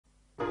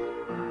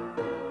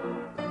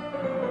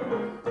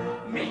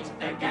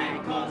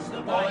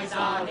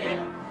are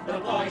here, the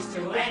boys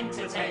to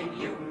entertain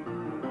you.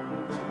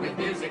 With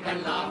music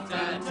and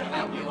laughter to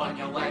help you on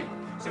your way,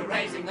 to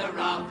raising the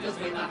rafters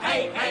with a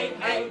hey, hey,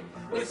 hey.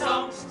 With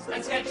songs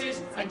and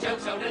sketches and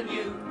jokes old and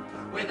new.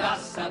 With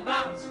us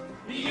about,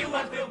 you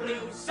won't feel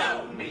blue.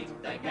 So meet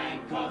the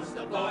gang, cause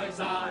the boys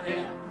are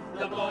here,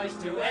 the boys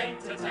to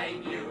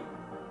entertain you.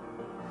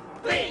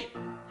 B-O-B-O-Y-S,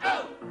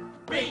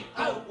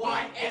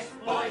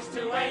 boys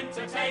to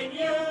entertain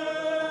you.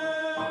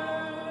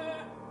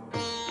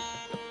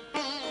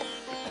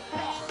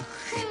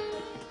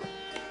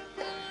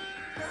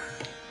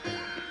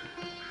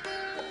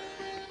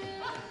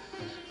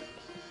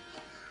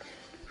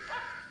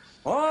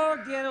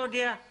 Oh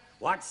dear,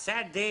 what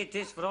sad day it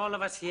is for all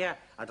of us here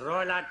at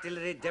Royal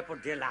Artillery Depot,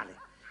 dear Lally.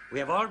 We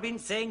have all been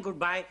saying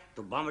goodbye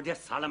to Bombardier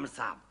Solomon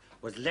Saab,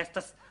 who has left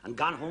us and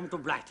gone home to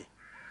Blighty.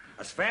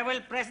 As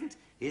farewell present,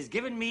 he has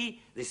given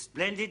me this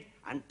splendid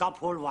and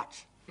top-hole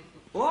watch.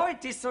 Oh,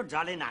 it is so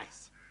jolly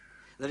nice.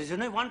 There is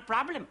only one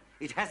problem.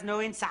 It has no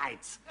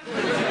insides.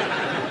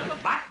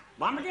 But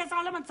Bombardier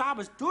Solomon Saab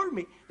has told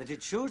me that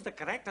it shows the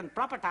correct and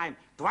proper time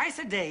twice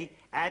a day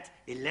at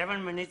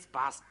 11 minutes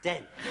past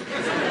 10.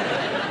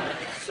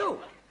 So,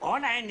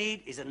 all I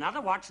need is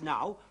another watch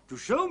now to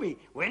show me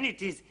when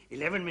it is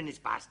 11 minutes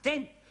past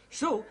 10,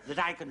 so that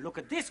I can look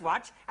at this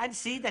watch and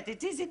see that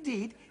it is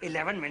indeed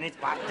 11 minutes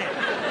past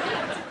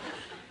 10.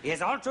 He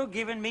has also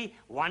given me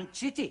one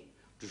chitty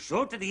to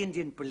show to the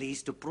Indian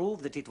police to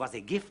prove that it was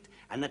a gift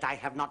and that I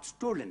have not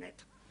stolen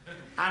it.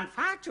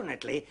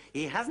 Unfortunately,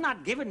 he has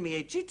not given me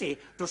a chitty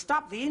to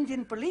stop the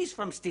Indian police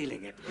from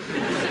stealing it.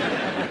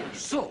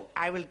 So,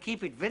 I will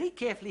keep it very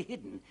carefully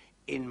hidden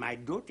in my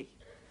dhoti.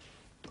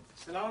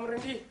 Salam,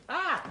 Randy.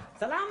 Ah,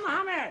 Salam,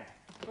 Mohammed.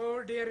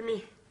 Oh, dear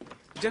me.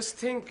 Just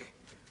think,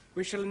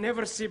 we shall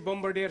never see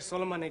Bombardier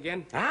Solomon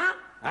again. Huh?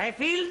 I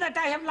feel that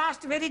I have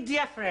lost a very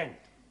dear friend.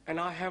 And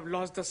I have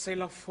lost the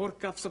sale of 4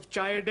 cups of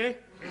chai a day.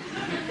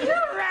 You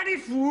bloody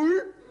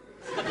fool.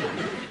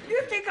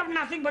 You think of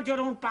nothing but your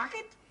own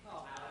pocket.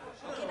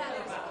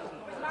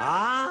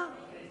 Ah,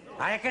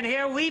 I can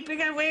hear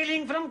weeping and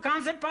wailing from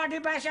concert party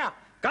Basha.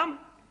 Come,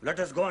 let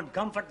us go and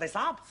comfort the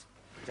Saabs.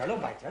 Chalo,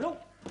 bhai, chalo.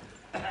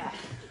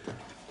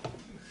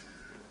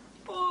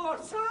 Oh,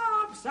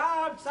 Saab,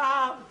 Saab,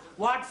 Saab.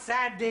 What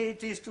sad day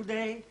it is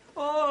today.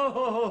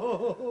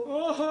 Oh.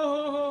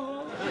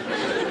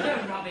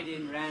 Don't rub it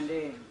in,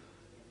 Randy.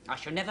 I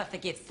shall never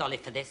forgive Solly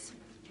for this.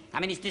 I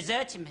mean, he's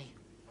deserting me.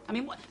 I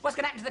mean, what's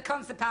going to happen to the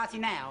concert party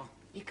now?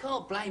 You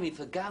can't blame him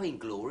for going,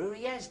 Gloria.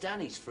 He has done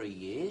his 3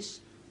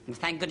 years. And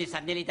thank goodness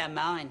I've nearly done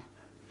mine.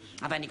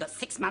 I've only got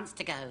 6 months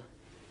to go.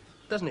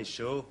 Doesn't it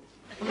show?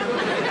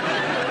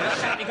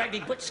 Certainly going to be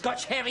butch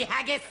Scotch hairy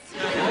haggis.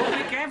 Oh,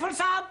 be careful,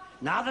 Saab.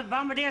 Now that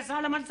Bombardier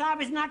Solomon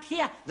Saab is not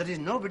here, there is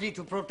nobody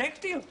to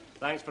protect you.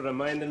 Thanks for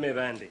reminding me,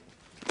 Randy.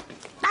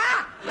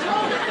 Ah!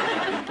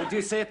 Did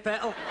you say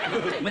petal?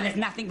 Well, there's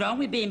nothing wrong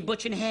with being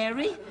butch and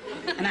hairy.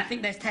 And I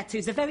think those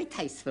tattoos are very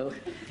tasteful.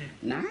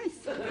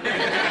 Nice.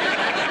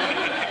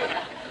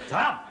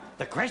 Saab,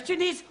 the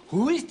question is,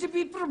 who is to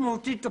be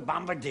promoted to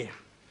Bombardier?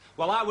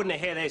 Well, I wouldn't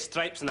hear those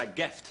stripes in a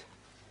gift.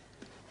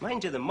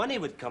 Mind you, the money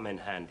would come in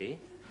handy.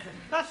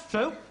 That's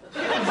true.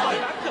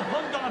 That's a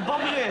bund on a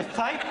Bombardier's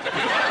type.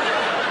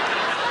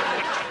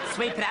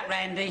 Sweep it up,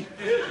 Randy.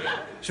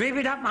 Sweep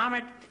it up,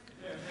 Mohammed.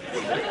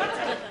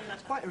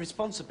 It's quite a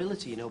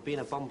responsibility, you know, being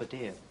a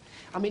bombardier.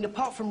 I mean,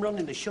 apart from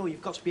running the show,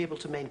 you've got to be able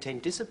to maintain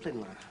discipline,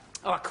 lad.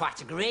 Oh, I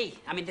quite agree.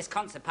 I mean, this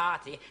concert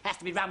party has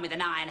to be run with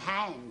an iron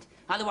hand.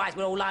 Otherwise,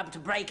 we're all liable to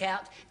break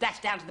out, dash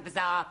down to the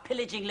bazaar,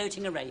 pillaging,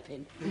 looting and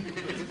raping.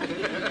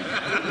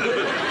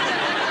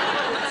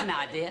 That's an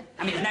idea.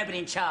 I mean, there's nobody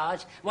in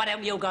charge. Why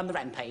don't we all go on the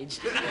rampage?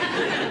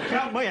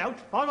 Count me out.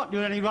 I'm not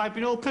doing any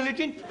raping or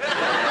pillaging.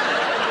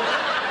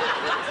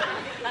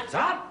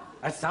 Saab,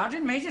 as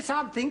Sergeant Major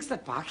Saab thinks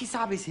that Paki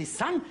Saab is his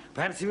son,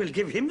 perhaps he will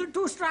give him the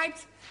 2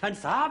 stripes. And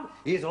Saab,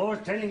 he is always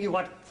telling you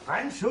what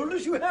fine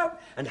shoulders you have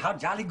and how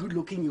jolly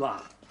good-looking you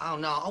are. Oh,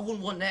 no, I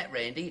wouldn't want that,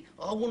 Randy.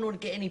 I wouldn't want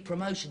to get any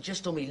promotion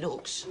just on me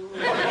looks.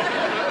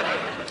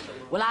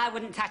 Well, I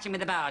wouldn't touch him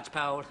with a barge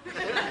pole.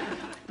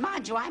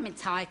 Mind you, I'm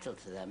entitled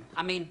to them.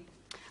 I mean,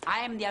 I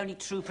am the only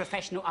true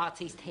professional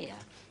artiste here.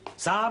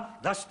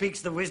 Saab, thus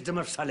speaks the wisdom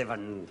of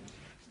Sullivan.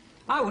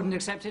 I wouldn't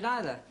accept it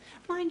either.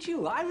 Mind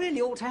you, I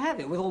really ought to have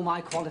it with all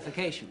my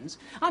qualifications.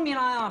 I mean,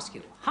 I ask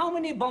you, how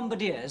many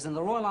bombardiers in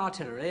the Royal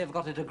Artillery have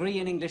got a degree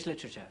in English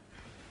literature?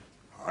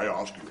 I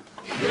ask you.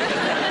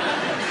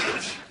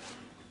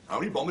 How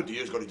many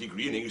bombardiers got a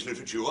degree in English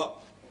literature?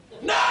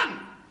 None!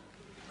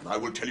 And I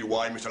will tell you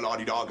why, Mr.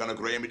 Lardy-Dar Gunner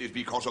Graham, it is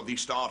because of the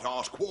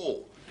start-arse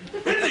quo.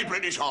 In the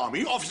British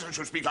Army, officers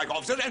should speak like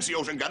officers,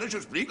 NCOs and gunners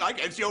should speak like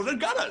NCOs and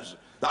gunners.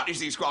 That is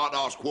the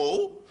start-arse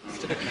quo.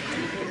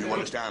 You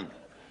understand?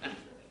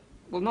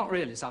 Well, not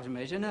really, Sergeant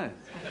Major, no.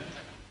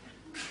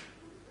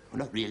 Well,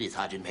 not really,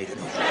 Sergeant Major,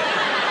 no.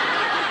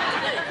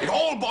 If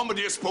all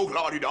bombardiers spoke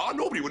Lardy-Dar,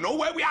 nobody would know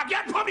where we are.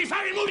 Get probably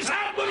firing, move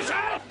yourself, move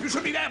yourself! You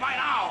should be there by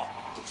now.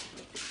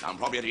 Stand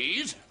probably at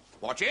ease.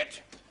 Watch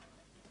it.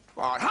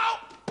 Right, how?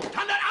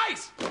 Stand at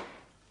ice.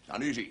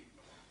 Stand easy.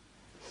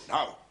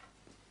 Now,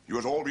 you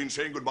has all been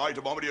saying goodbye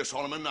to Bombardier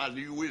Solomon, as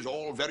you is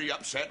all very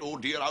upset. Oh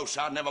dear, how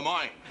sad, never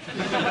mind.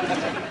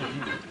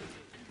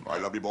 My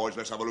lovely boys,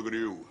 let's have a look at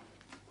you.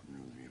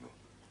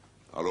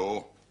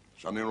 Hello?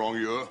 Something wrong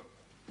here?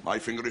 My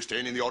finger is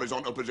staying in the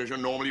horizontal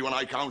position. Normally when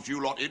I count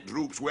you lot, it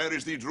droops. Where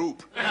is the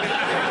droop? Sorry,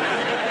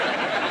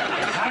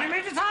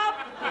 Major Saab.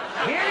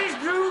 Here is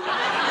droop.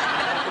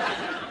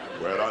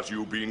 Where has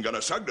you been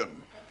gonna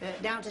Sugden?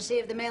 Down to see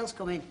if the mail's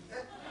coming.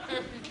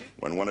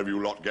 When one of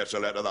you lot gets a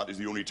letter, that is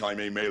the only time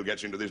a mail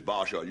gets into this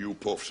barsha, you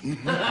puffs.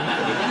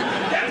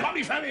 Get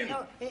Tommy fell in!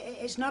 No,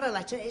 it's not a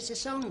letter, it's a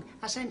song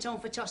I sent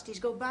on for Tosty's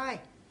goodbye.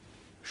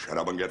 Shut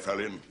up and get fell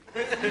in.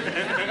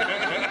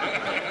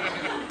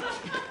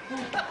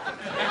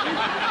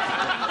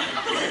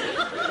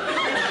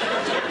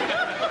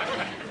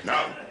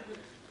 Now,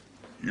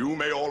 you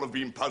may all have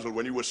been puzzled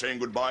when you were saying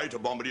goodbye to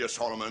Bombardier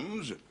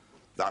Solomons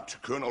that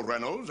Colonel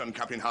Reynolds and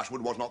Captain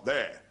Hashwood was not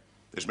there.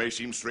 This may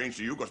seem strange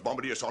to you because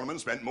Bombardier Solomon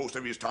spent most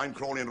of his time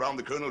crawling around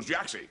the Colonel's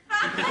jacksie.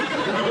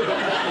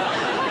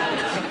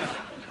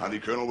 And the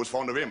Colonel was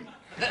fond of him.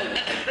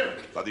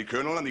 But the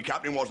Colonel and the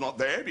Captain was not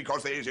there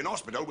because they is in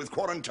hospital with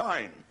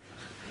quarantine.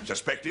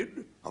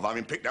 Suspected of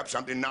having picked up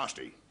something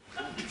nasty.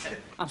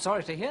 I'm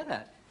sorry to hear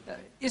that.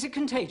 Is it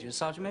contagious,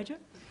 Sergeant Major?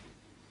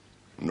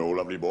 No,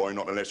 lovely boy,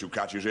 not unless you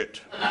catches it.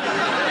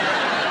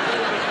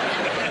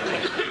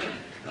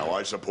 Now,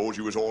 I suppose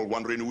you was all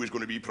wondering who is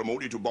going to be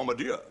promoted to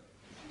Bombardier.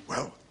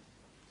 Well,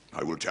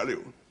 I will tell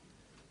you.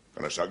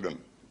 Colonel Sugden,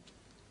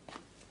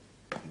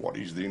 what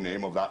is the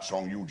name of that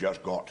song you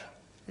just got?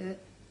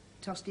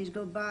 Tosty's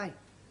goodbye.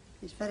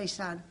 It's very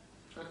sad.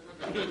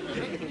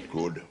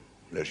 Good.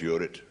 Let's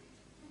hear it.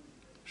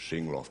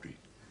 Sing, Lofty.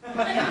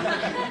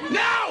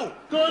 Now!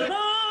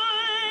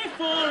 Goodbye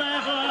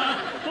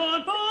forever,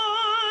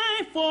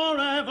 goodbye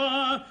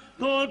forever,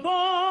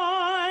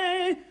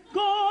 goodbye,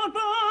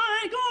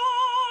 goodbye,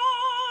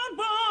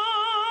 goodbye.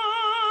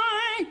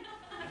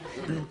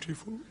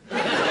 Beautiful.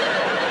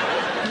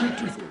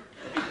 Beautiful.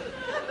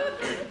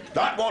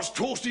 That was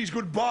Toasty's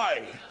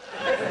goodbye.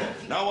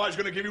 Now I was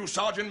going to give you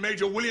Sergeant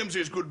Major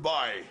Williams's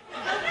goodbye.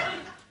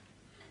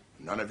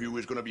 None of you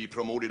is going to be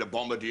promoted to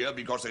Bombardier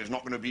because there's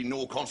not going to be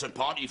no concert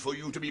party for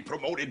you to be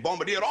promoted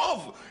Bombardier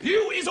of.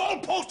 You is all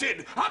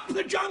posted up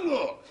the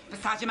jungle.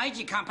 But Sergeant Major,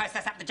 you can't post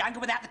us up the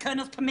jungle without the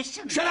Colonel's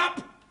permission. Shut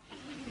up!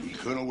 The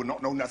Colonel would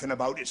not know nothing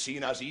about it,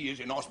 seeing as he is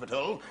in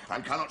hospital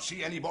and cannot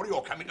see anybody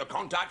or come into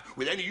contact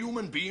with any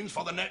human beings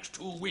for the next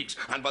 2 weeks.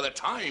 And by the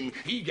time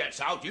he gets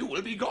out, you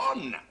will be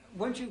gone.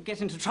 Won't you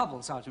get into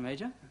trouble, Sergeant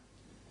Major?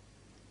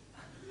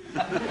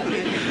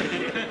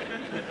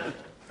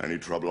 Any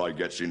trouble I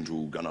gets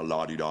into, gonna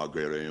la-di-da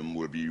Graham,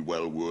 will be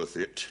well worth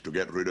it to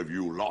get rid of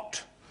you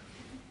lot.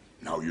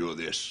 Now hear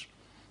this.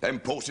 Them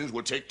postings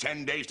will take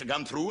 10 days to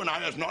come through, and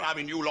I is not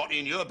having you lot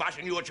in here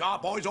bashing your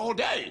chart boys all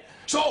day.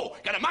 So,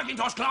 get a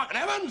Macintosh, Clark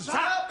and Evans. Sir.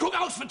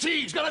 Cookhouse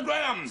fatigues, get a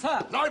Graham.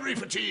 Sir. Library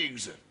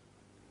fatigues.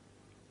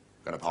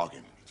 Get a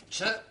parking.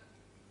 Sir?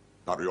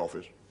 Battery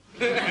office.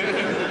 Get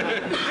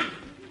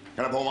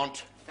a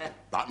Beaumont.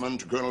 Batman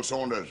to Colonel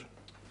Saunders.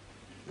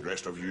 The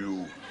rest of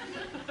you...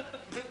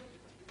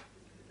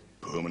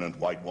 permanent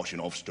whitewashing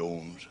of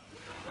stones.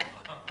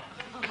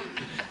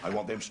 I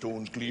want them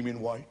stones gleaming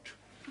white.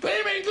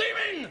 Gleaming,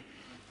 gleaming!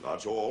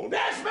 That's all.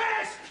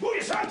 Dismiss! Move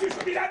yourself, you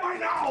should be dead by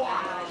now!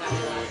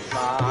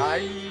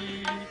 Bye.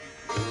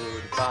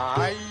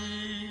 Goodbye.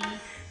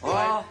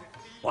 Oh,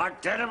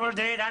 what terrible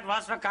day that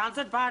was for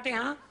concert party,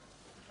 huh?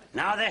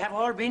 Now they have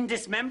all been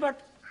dismembered.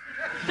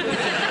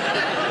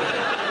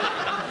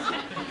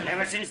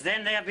 Ever since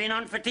then, they have been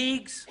on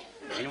fatigues,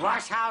 in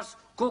wash house,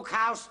 cook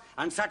house,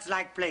 and such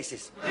like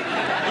places.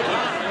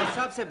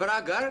 सबसे बड़ा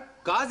घर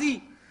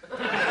काजी.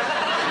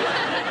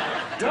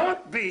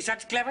 Don't be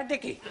such clever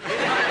Dickie.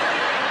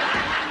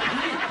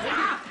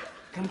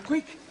 Come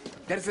quick.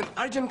 There's an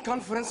urgent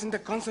conference in the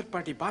concert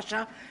party,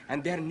 Basha,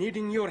 and they're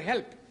needing your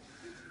help.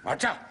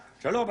 Acha,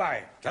 chalo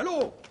bhai,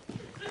 chalo.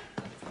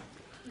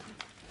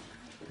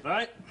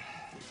 Right.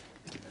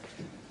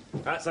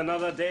 That's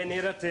another day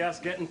nearer to us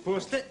getting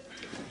posted.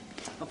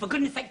 Oh, for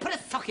goodness sake, put a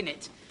sock in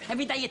it.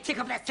 Every day you tick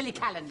up that silly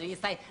calendar, you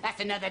say, that's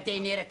another day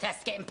nearer to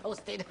us getting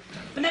posted.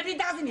 But nobody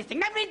does anything.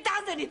 Nobody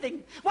does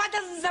anything. Why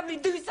doesn't somebody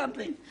do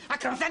something? I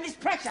can't stand this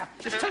pressure.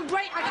 It's too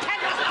great. I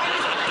cannot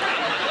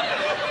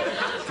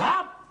stand this.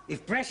 Stop!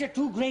 If pressure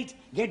too great,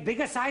 get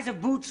bigger size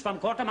of boots from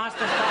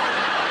quartermaster's store.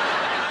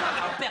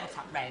 Oh, belt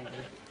up, Randy.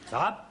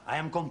 Saab, I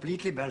am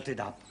completely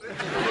belted up.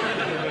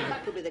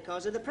 That could be the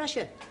cause of the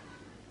pressure.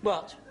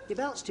 What? Your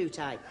belt's too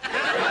tight.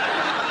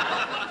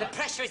 The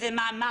pressure is in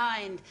my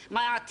mind.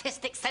 My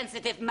artistic,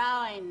 sensitive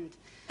mind.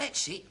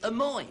 That's it, a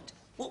mind.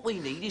 What we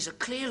need is a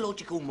clear,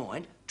 logical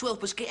mind to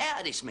help us get out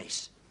of this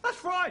mess.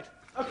 That's right.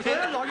 A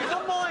clear,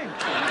 logical mind.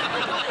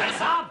 And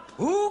Saab,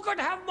 who could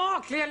have more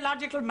clear,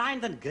 logical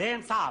mind than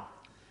Graham Saab?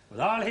 With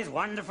all his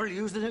wonderful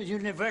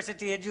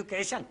university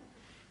education.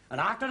 And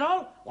after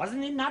all,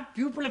 wasn't it not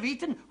pupil of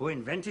Eton who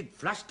invented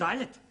flush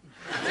toilet?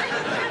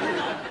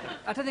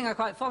 I don't think I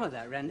quite follow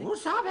that, Randy. Oh,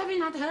 Saab, have you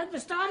not heard the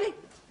story?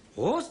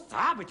 Oh,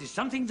 Saab, it is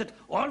something that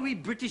all we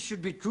British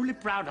should be truly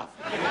proud of.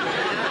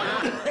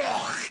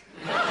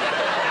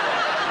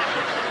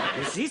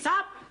 You see,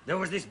 Saab, there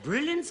was this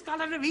brilliant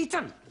scholar of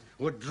Eton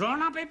who had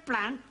drawn up a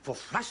plan for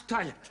flush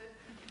toilet.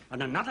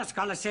 And another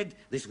scholar said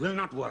this will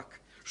not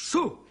work.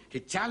 So he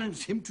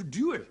challenged him to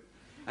duel.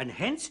 And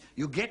hence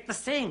you get the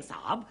saying,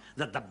 Saab,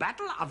 that the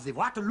Battle of the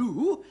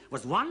Waterloo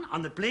was won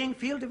on the playing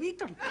field of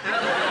Eton.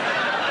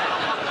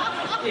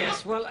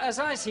 Yes, well, as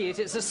I see it,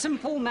 it's a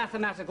simple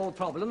mathematical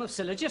problem of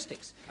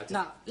syllogistics.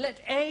 Now,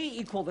 let A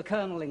equal the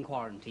colonel in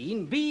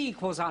quarantine, B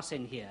equals us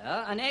in here,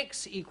 and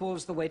X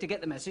equals the way to get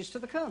the message to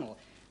the colonel.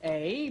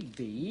 A,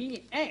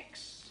 B,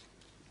 X.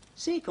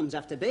 C comes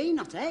after B,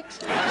 not X.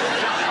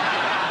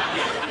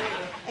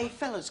 Hey,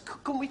 fellas,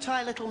 can we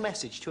tie a little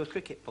message to a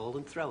cricket ball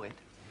and throw it?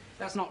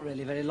 That's not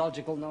really very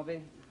logical,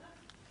 Nobby.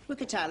 We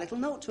could tie a little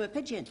note to a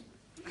pigeon.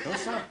 No,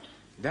 sir.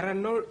 There are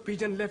no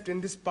pigeons left in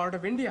this part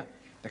of India.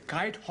 The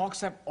kite hawks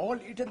have all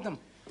eaten them.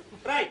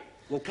 Right,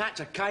 we'll catch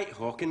a kite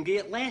hawk and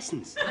get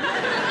lessons.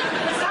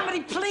 Will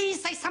somebody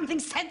please say something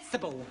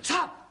sensible?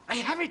 Stop! I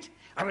have it.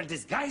 I will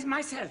disguise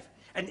myself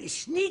and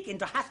sneak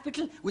into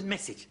hospital with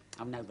message.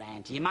 Oh, no,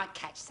 Randy, you might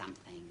catch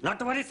something. Not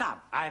to worry,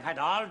 Saab. I've had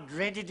all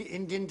dreaded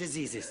Indian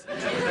diseases.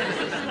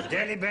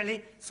 Delhi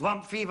belly,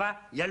 swamp fever,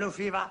 yellow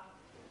fever.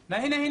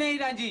 नहीं नहीं नहीं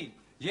राजी,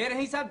 ये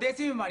रही साहब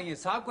देसी बीमारी है,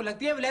 साहब को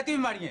लगती है विलायती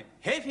बीमारी है,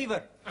 hay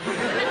fever.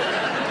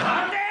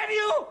 How dare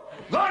you?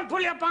 Go and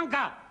pull your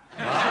panka.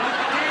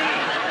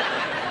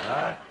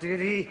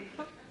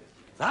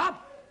 Saab,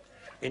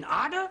 in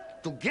order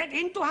to get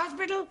into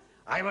hospital,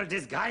 I will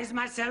disguise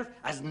myself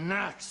as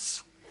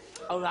nurse.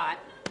 All right.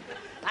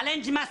 I'll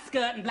lend you my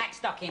skirt and black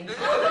stockings.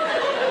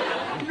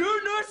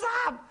 No,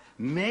 Saab.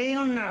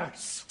 Male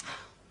nurse.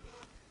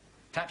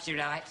 Perhaps you're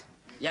right.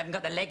 You haven't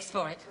got the legs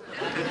for it.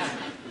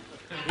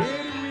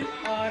 Here we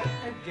are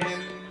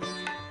again,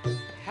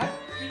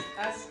 happy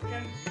as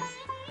can.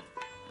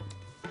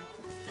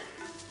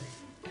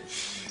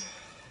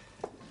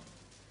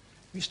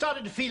 You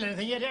started to feel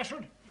anything yet,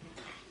 Ashford?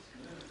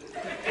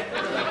 No,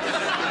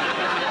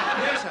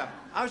 sir.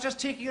 I was just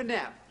taking a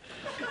nap.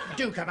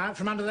 Do come out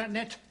from under that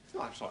net.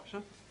 Oh, I'm sorry,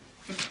 sir.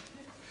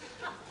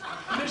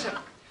 No, sir.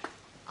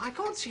 I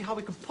can't see how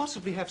we could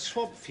possibly have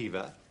swamp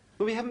fever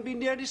when we haven't been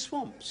near any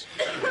swamps.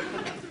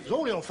 It was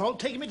all your fault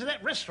taking me to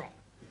that restaurant.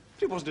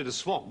 It wasn't in a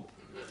swamp.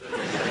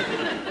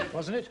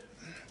 Wasn't it?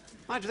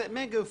 Mind you, that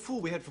mango fool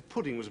we had for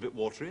pudding was a bit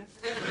watery.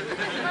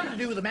 Nothing to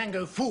do with the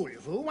mango fool, you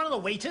fool. One of the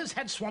waiters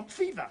had swamp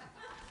fever.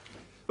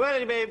 Well,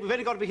 anyway, we've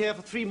only got to be here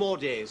for 3 more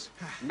days.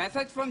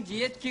 Message from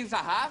GHQ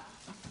Sahab.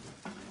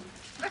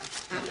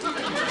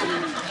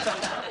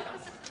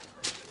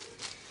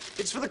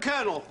 It's for the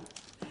Colonel.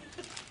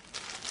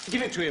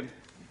 Give it to him.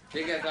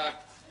 ठीक है sir.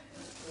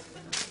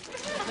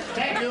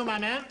 Thank you, my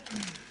man.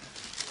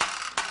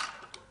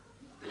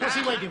 What's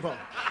he waiting for?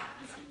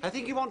 I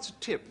think he wants a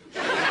tip.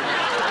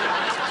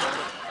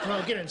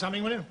 Well, give him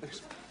something, will you?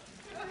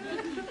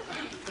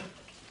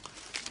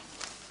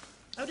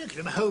 Oh, don't give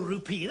him a whole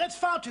rupee. That's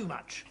far too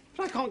much.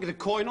 But I can't get a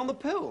coin on the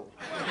pill.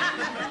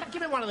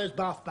 Give him one of those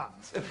bath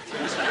buns.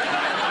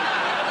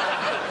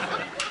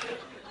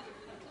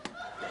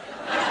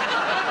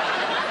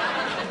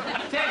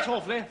 Thanks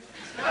awfully.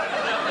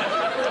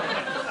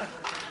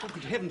 Oh,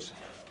 good heavens.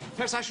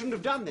 Perhaps I shouldn't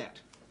have done that.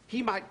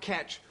 He might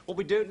catch what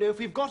we don't know if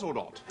we've got or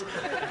not.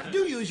 Do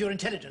use your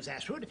intelligence,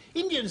 Ashford.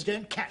 Indians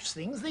don't catch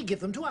things, they give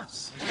them to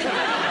us.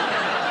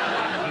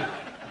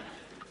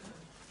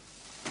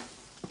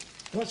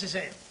 What's he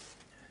saying?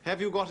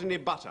 Have you got any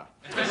butter?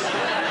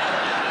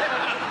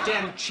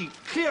 Damn cheap.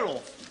 Clear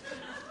off.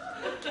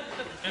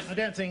 I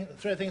don't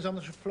throw things on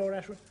the floor,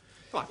 Ashford.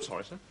 Oh, I'm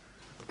sorry, sir.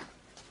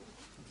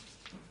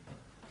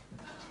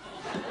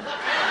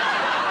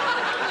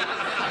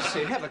 I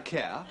say, have a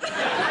care.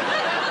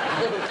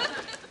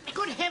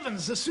 Good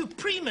heavens, the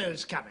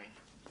Supremo's coming.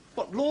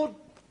 What, Lord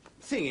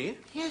Thingy?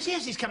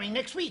 Yes, he's coming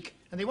next week,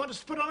 and they want us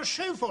to put on a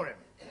show for him.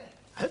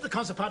 I hope the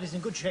concert party's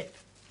in good shape.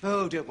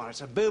 Oh, don't worry,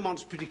 sir.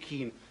 Beaumont's pretty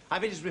keen. I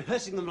bet he's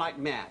rehearsing them like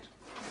mad.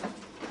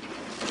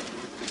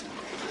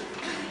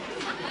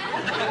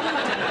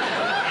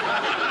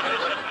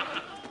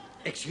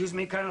 Excuse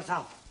me, Colonel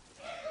Saab.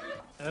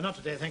 Not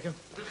today, thank you.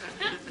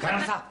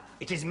 Colonel Saab,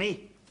 it is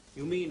me.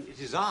 You mean it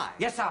is I?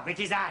 Yes, Saab, it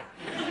is I.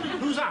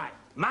 Who's I?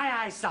 My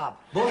eyes, Saab.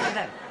 Both of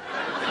them.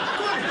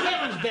 Good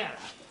heavens, Barry.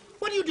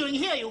 What are you doing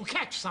here? You'll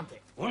catch something.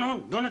 Oh, no,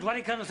 do not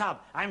worry, Colonel Saab.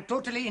 I'm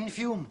totally in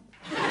fume.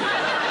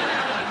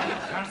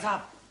 Colonel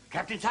Saab,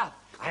 Captain Saab,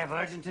 I have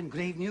urgent and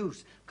grave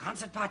news.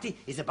 Concert party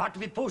is about to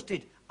be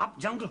posted up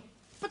jungle.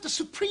 But the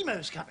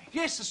Supremo's coming.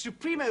 Yes, the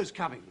Supremo's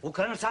coming. Oh,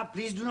 Colonel Saab,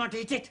 please do not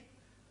eat it.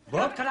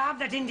 Bahut kharab,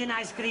 that Indian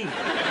ice cream.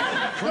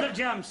 Full of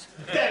germs.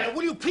 Barry,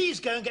 will you please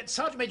go and get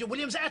Sergeant Major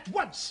Williams at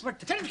once? But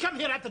tell him to come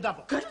here at the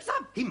double. Colonel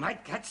Saab, he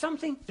might catch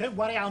something. Don't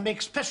worry, I'll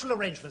make special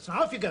arrangements.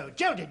 Now, off you go.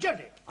 Joldy.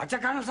 Acha,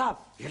 Colonel Saab.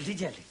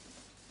 Jaldi.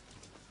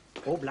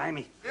 Oh,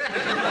 blimey.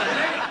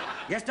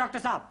 Yes, Dr.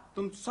 Saab.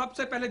 तुम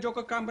सबसे पहले जो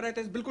काम कर रहे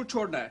थे बिल्कुल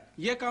छोड़ना है.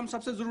 ये काम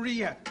सबसे जरूरी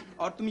है.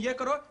 और तुम ये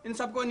करो, इन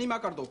सबको नीमा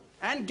कर दो.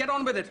 And get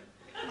on with it.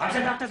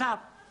 Acha, Dr. Saab.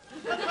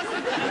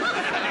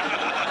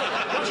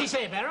 What's he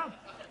say, Barrow?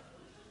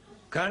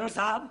 Colonel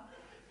Saab,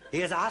 he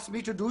has asked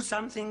me to do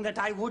something that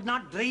I would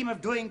not dream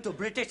of doing to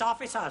British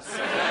officers.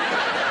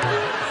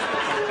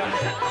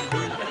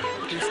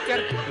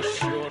 Sister,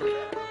 sure,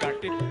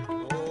 got it.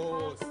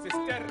 Oh,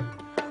 sister.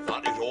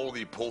 That is all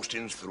the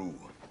postings through.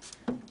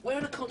 Where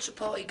are the concert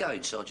party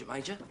going, Sergeant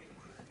Major?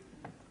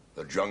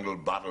 The Jungle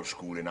Battle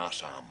School in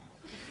Assam.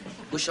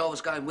 Wish I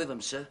was going with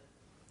them, sir.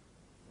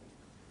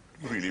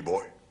 Really,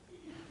 boy?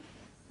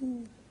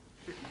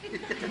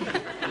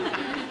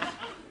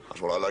 That's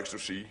what I likes to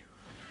see.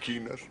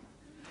 Keenness.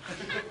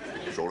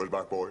 Shoulders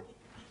back, boy.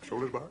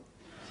 Shoulders back.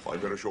 Fine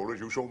pair of shoulders,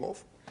 you show them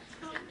off.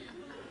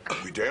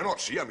 We dare not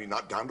see. I mean,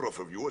 that dandruff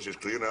of yours is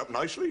clearing up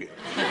nicely.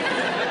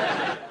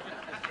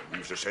 We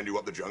used to send you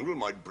up the jungle,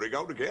 might break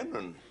out again,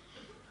 and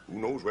who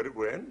knows where it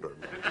will end.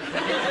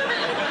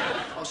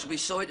 I should be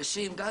sorry to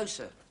see him go,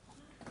 sir.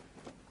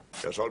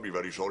 Yes, I'll be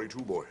very sorry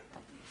too, boy.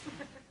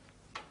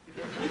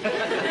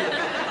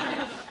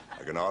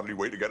 I can hardly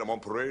wait to get him on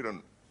parade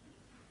and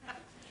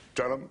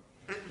tell him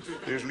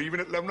he's leaving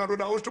at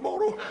 1100 hours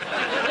tomorrow.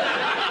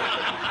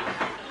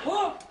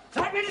 Oh,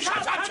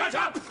 shut up, shut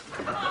up!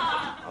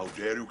 How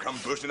dare you come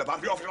bursting the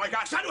battery officer like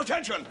that? Stand to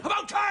attention!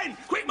 About time!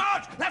 Quick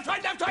march! Left,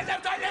 right, left, right,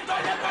 left, right, left,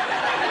 right, left, right,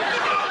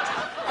 left, right!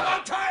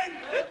 About time!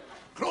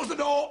 Close the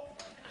door.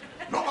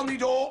 Knock on the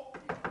door.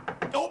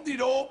 Open the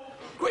door.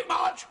 Quick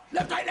march!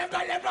 Left, right, left,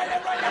 right, left, right,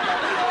 left, right, left,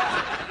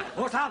 right.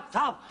 Oh,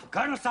 Saab,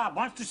 Colonel Saab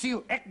wants to see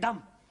you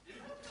ekdam.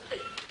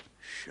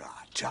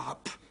 Shut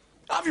up.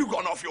 Have you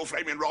gone off your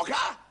flaming rocker?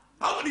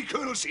 How can the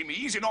colonel see me?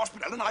 He's in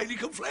hospital and highly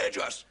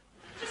conflagious.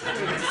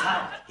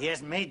 He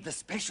has made the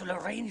special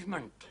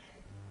arrangement.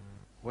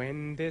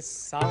 When this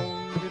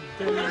sounded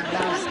the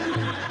last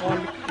all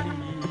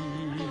clear.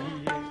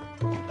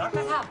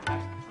 Dr. Saab.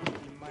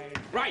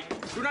 Right.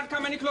 Do not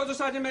come any closer,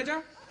 Sergeant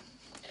Major.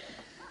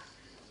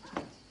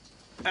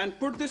 And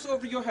put this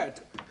over your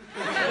head.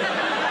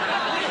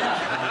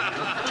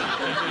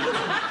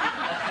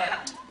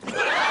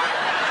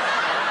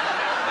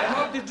 I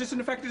hope this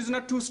disinfectant is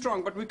not too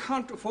strong, but we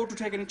can't afford to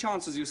take any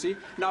chances, you see.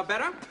 Now,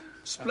 Bera,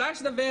 splash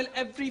the veil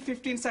every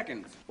 15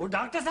 seconds. Oh,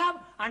 Dr. Saab,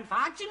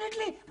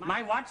 unfortunately,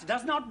 my watch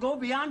does not go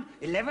beyond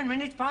 11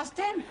 minutes past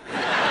 10.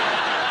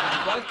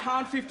 Well,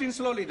 count 15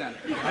 slowly then.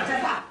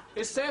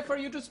 It's safe for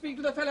you to speak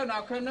to the fellow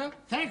now, Colonel.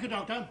 Thank you,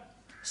 Doctor.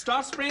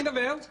 Start spraying the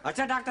veil.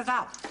 Acha, Dr.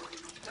 Saab.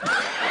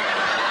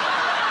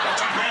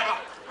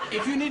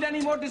 If you need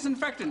any more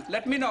disinfectant,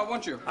 let me know,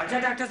 won't you?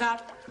 Acha, Dr.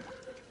 Saab.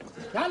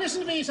 Now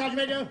listen to me, Sergeant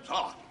Major.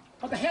 Ah.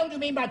 What the hell do you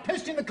mean by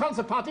posting the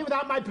concert party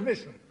without my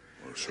permission?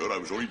 Well, sir, I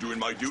was only doing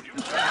my duty.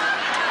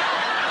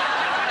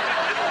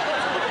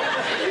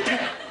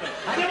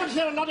 I don't want to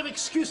hear a lot of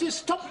excuses.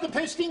 Stop the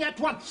posting at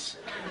once.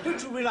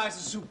 Don't you realise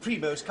the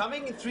Supremo's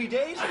coming in 3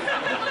 days?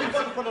 We've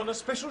got to put on a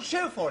special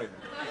show for him.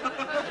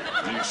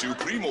 The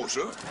Supremo,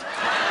 sir?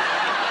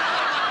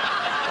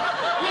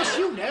 Yes,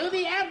 you know,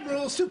 the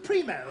Admiral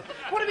Supremo.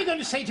 What are we going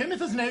to say to him if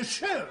there's no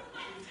show?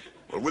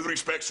 Well, with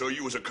respect, sir,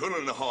 you was a colonel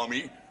in the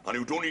army, and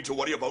you don't need to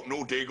worry about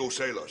no Dago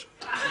sailors.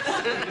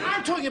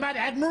 I'm talking about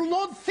Admiral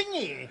Lord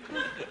Thingy.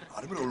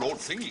 Admiral Lord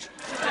Thingies?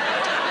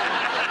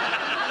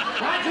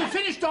 Right, we've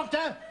finished,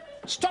 Doctor.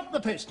 Stop the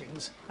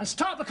postings and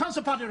start the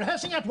concert party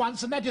rehearsing at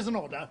once, and that is an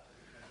order.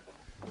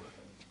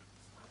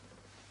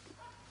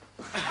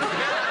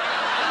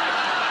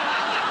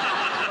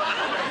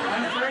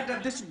 I'm afraid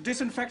that this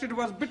disinfectant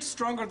was a bit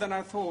stronger than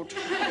I thought.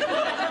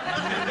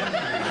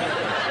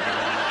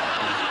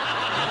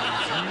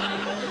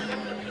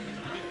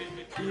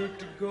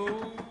 Good go.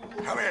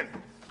 Come in.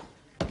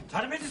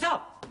 Sergeant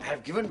Saab, I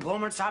have given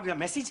Bowman Saab your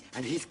message,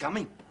 and he's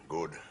coming.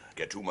 Good.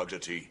 Get 2 mugs of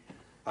tea.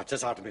 Acha,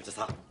 Sergeant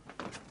Saab.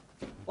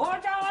 Oh,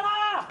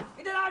 Jawala!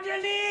 Idhar aao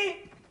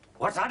jaldi!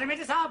 What, Sergeant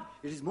Saab?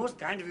 It is most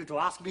kind of you to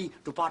ask me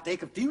to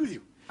partake of tea with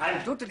you. I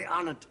am totally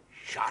honored.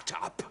 Shut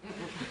up.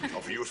 Now,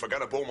 for you,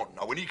 forget a Beaumont.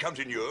 Now, when he comes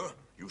in here,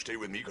 you stay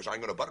with me, because I'm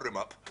going to butter him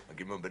up and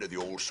give him a bit of the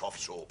old soft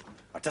soap.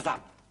 Acha,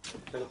 Saab.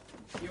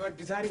 You are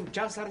desiring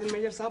just Sergeant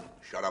Major, Saab?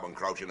 Shut up and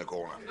crouch in the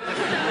corner.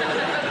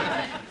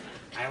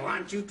 I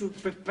want you to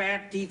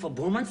prepare tea for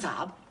Bowman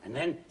Saab, and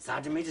then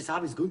Sergeant Major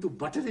Saab is going to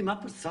butter him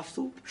up with soft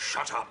soup.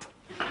 Shut up.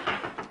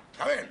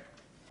 Come in.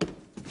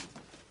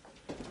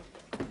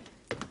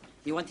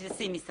 You wanted to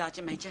see me,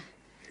 Sergeant Major?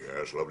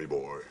 Yes, lovely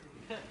boy.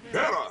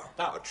 Bera,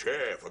 a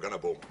chair for Gunner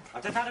Beaumont.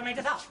 Acha, Sergeant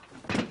Major Saab.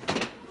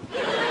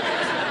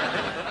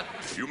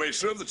 You may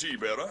serve the tea,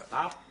 Bera.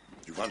 Saab.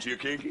 Do you fancy a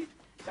cakey?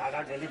 I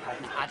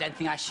don't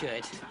think I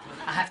should.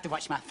 I have to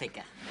watch my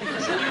figure.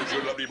 So you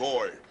should, lovely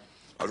boy.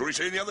 I was only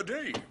saying the other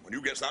day, when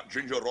you gets that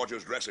Ginger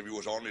Rogers dress of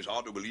yours on, it's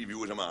hard to believe you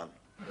was a man.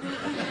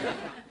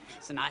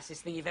 It's the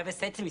nicest thing you've ever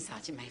said to me,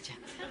 Sergeant Major.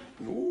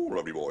 Oh,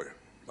 lovely boy.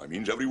 I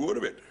means every word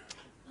of it.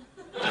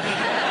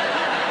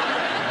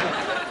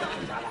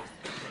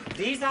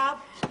 Tea, Saab.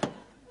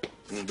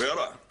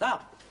 Bera.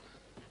 Saab.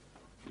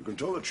 You can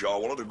tell the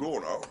Charwalla to go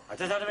now.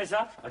 Acha, Sergeant Major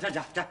Saab. Acha,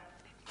 ja.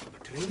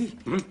 But really,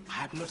 I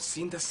have not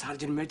seen the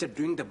Sergeant Major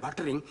doing the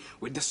buttering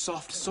with the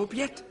soft soap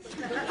yet.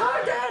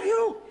 How dare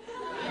you?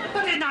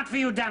 That is not not for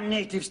you damn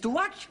natives to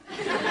watch.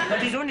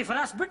 That is only for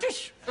us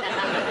British.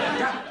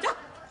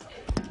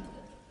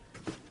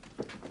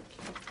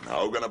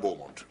 Now, Gunner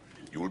Beaumont,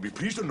 you will be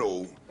pleased to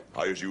know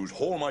I has used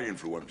all my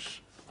influence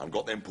and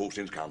got them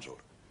postings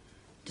cancelled.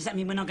 Does that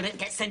mean we're not going to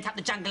get sent up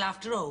the jungle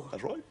after all?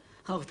 That's right.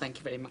 Oh, thank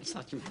you very much,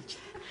 Sergeant Major.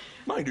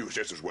 Mind you,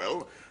 just as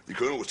well, the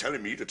Colonel was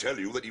telling me to tell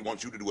you that he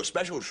wants you to do a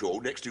special show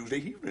next Tuesday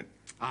evening.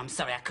 Oh, I'm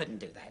sorry, I couldn't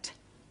do that.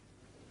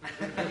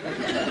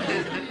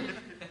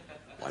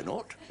 Why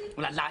not?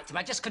 Well, I'd like to, but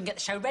I just couldn't get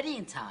the show ready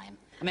in time.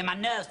 I mean, my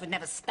nerves would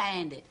never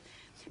stand it.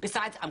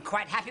 Besides, I'm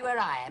quite happy where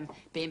I am,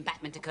 being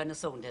Batman to Colonel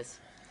Saunders.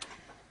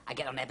 I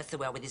get on ever so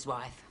well with his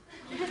wife.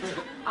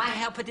 I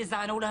help her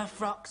design all her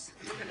frocks.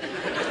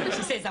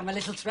 She says I'm a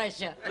little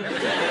treasure.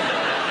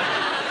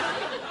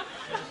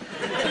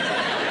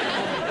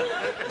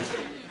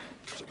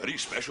 It's a very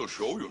special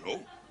show, you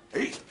know.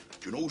 Hey,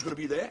 do you know who's going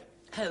to be there?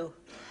 Who?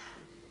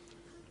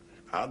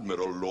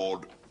 Admiral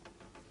Lord.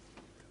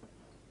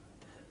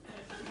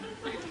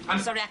 I'm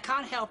sorry, I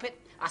can't help it.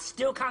 I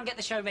still can't get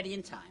the show ready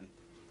in time.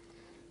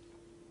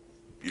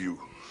 You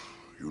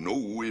know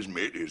who his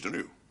mate is, don't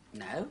you?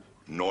 No.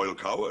 Noel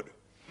Coward.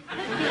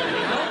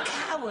 Noel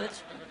Coward?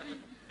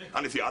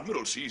 And if the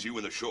Admiral sees you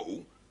in the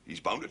show, he's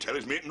bound to tell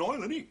his mate Noel,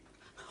 isn't he?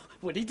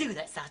 Would he do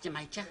that, Sergeant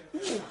Major?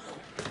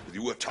 With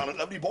you a talent,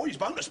 lovely boy, he's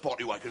bound to spot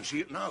you. I can see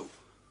it now.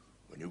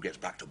 When you gets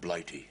back to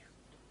Blighty,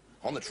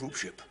 on the troop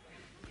ship,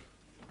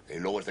 he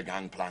lowers the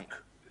gangplank,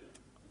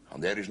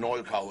 and there is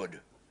Noel Coward,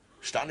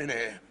 standing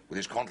there with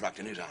his contract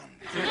in his hand.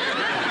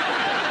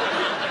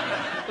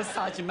 Well,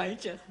 Sergeant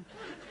Major,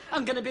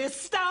 I'm going to be a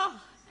star,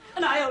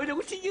 and I owe it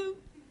all to you.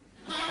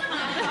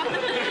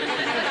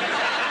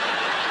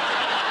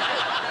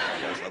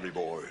 Yes, lovely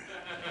boy.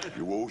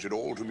 You owes it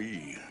all to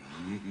me.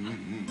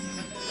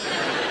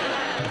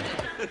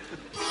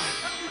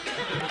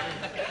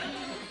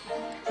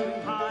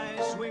 Swing high,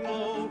 swing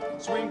low,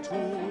 swing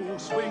to,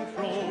 swing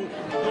fro.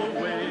 The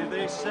way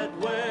they set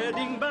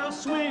wedding bells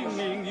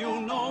swinging,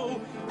 you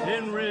know.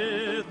 In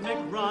rhythmic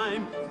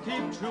rhyme,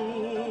 keep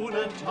tune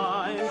and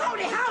time. Hold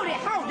it, hold it,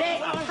 hold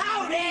it,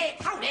 hold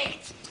it, hold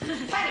it.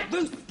 Hey,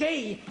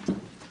 Brewski.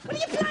 What are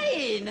you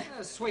playing?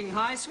 Swing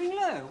high, swing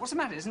low. What's the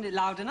matter? Isn't it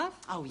loud enough?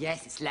 Oh,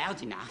 yes, it's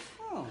loud enough.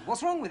 Oh,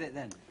 what's wrong with it,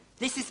 then?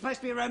 This is supposed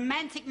to be a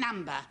romantic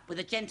number with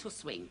a gentle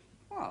swing.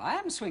 Well, I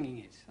am swinging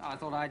it. I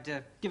thought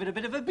I'd give it a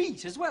bit of a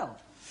beat as well.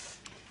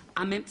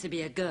 I'm meant to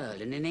be a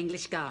girl in an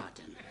English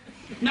garden.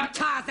 Not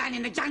Tarzan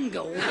in the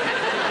jungle.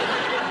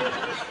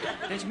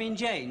 Don't you mean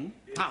Jane?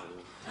 Oh.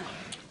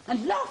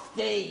 And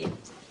Lofty.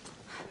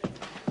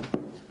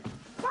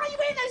 Why are you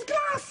wearing those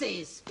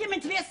glasses? You're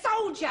meant to be a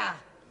soldier.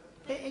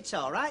 It's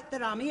all right.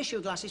 They're army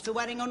issue glasses for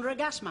wearing under a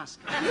gas mask.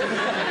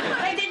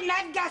 They didn't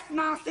have gas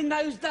masks in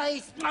those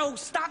days. Oh,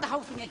 start the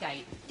whole thing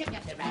again. Get me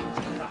up there, Rand.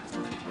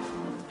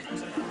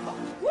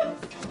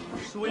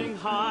 Swing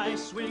high,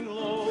 swing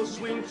low,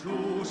 swing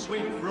to,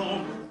 swing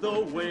from.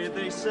 The way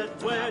they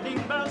set wedding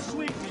bells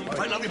swinging.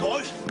 Right, lovely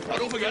boys. Now,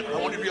 don't forget, I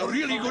want it to be a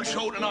really good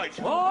show tonight.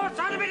 Oh,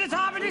 son of it is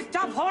half of this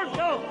top hold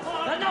show.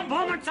 There's no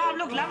Beaumont Saab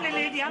look lovely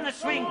lady on the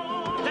swing.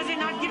 Does it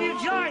not give you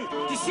joy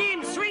to see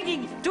him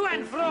swinging to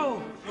and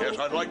fro? Yes,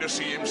 I'd like to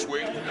see him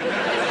swing.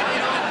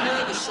 I'm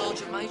nervous,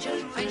 Sergeant Major.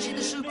 Fancy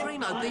the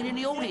Supremo being in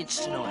the audience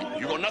tonight.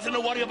 You got nothing to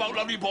worry about,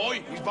 lovely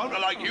boy. He's bound to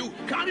like you.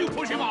 Can't you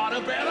push him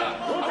harder, Bearer?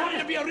 I want it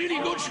to be a really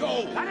good show.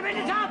 Son of it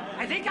is up.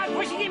 I think I'm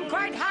pushing him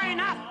quite high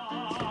enough.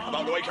 Come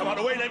out of the way, come out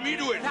of the way. Let me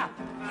do it.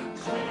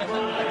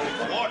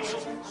 Watch.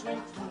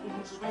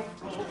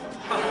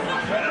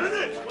 Better than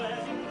it.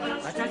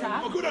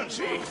 Oh, good on,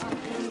 see.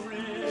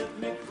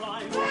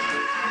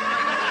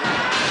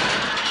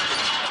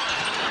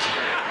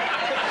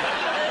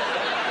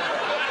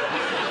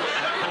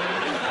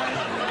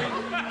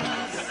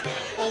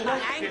 My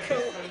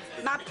ankle.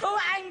 My poor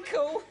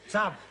ankle.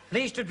 Saab,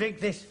 please to drink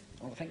this.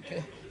 Oh, thank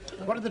you.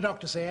 What did the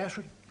doctor say,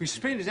 Ashford? We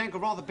sprained his ankle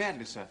rather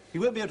badly, sir. He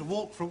won't be able to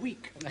walk for a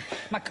week.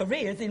 My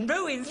career's in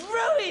ruins,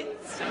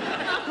 ruins!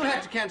 We'll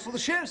have to cancel the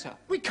show, sir.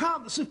 We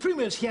can't. The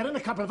Supremo's here in a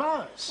couple of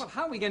hours. Well,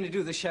 how are we going to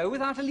do the show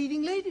without a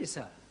leading lady,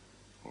 sir?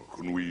 Well,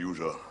 couldn't we use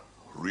a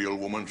real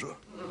woman, sir?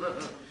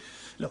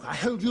 Look, I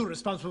hold you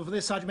responsible for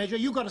this, Sergeant Major.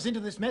 You got us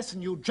into this mess,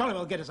 and you jolly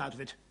well get us out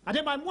of it. I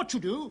don't mind what you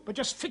do, but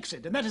just fix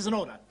it, and that is an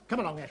order. Come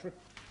along, Ashford.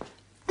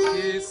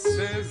 This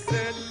is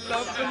a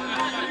lovely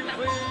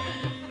way.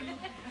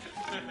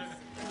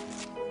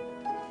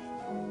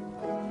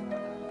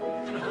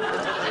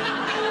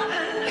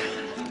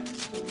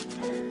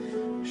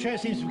 Show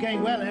seems to be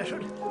going well,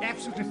 Ashford.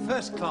 Absolutely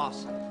first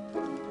class.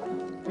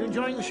 You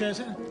enjoying the show,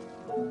 sir?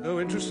 Oh,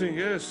 interesting,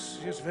 yes.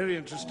 Yes, very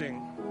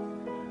interesting.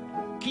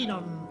 Keen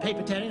on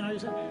paper tearing, are you,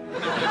 sir?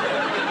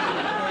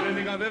 I don't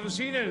think I've ever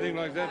seen anything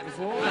like that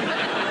before.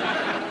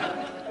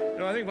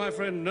 No, I think my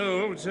friend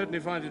Noel would certainly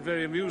find it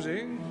very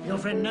amusing. Your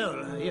friend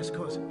Noel, yes, of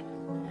course.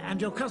 And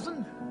your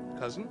cousin?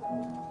 Cousin?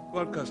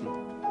 What cousin?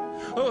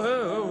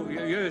 Oh,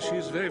 yes,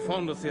 she's very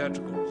fond of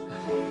theatricals.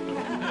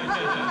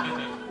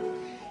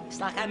 It's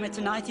like Hammer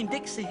Tonight in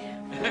Dixie.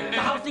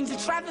 The whole thing's a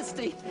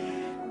travesty.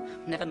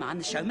 Never mind,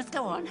 the show must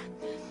go on.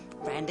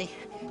 Randy,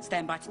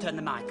 stand by to turn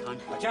the mic on.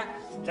 Roger.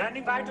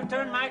 Standing by to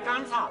turn mic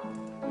on, sir.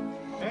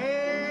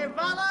 Hey,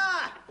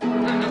 voila!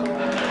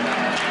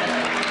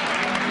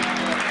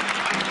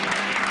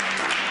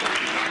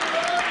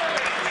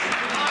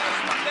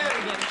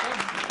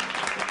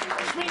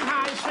 Swing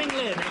high, swing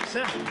low, next,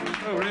 sir.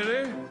 Oh,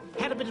 really?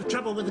 Had a bit of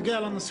trouble with the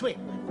girl on the swing.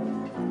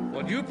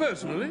 What, you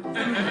personally?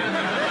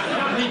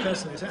 Not me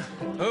personally, sir.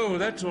 Oh,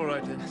 that's all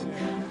right then.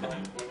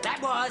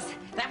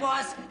 That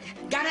was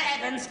Gunner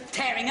Evans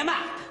tearing him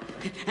up.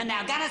 And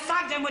now Gunner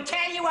Sugden will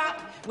tear you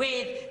up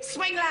with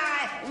swing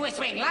high, with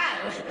swing low.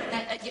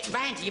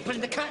 Randy, you're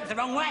putting the curtains the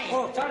wrong way.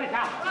 Oh, sorry,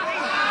 pal.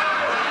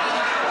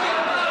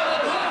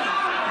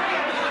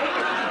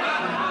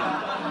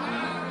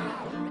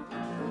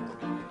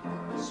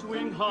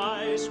 Swing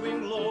high,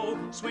 swing low,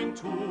 swing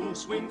to,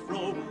 swing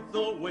fro,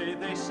 the way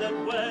they said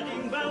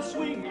wedding bells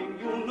swinging,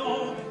 you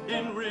know,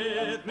 in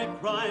rhythmic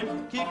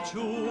rhyme, keep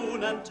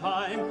tune and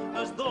time,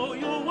 as though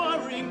you were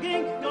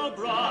ringing your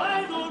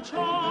bridal chime.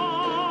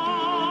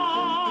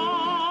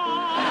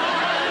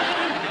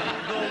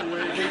 The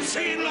way they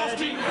Say it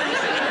lofty.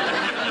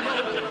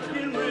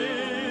 in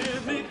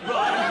rhythmic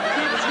rhyme,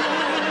 keep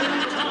tune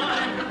and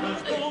time,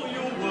 as though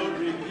you were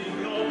ringing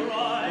your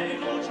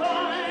bridal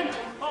chime.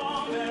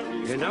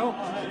 You know,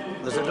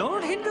 there's an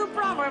old Hindu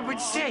proverb which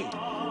say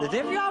that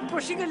if you are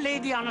pushing a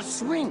lady on a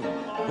swing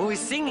who is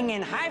singing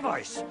in high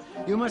voice,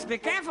 you must be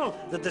careful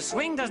that the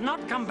swing does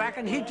not come back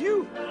and hit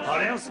you,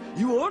 or else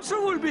you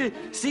also will be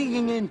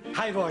singing in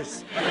high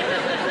voice.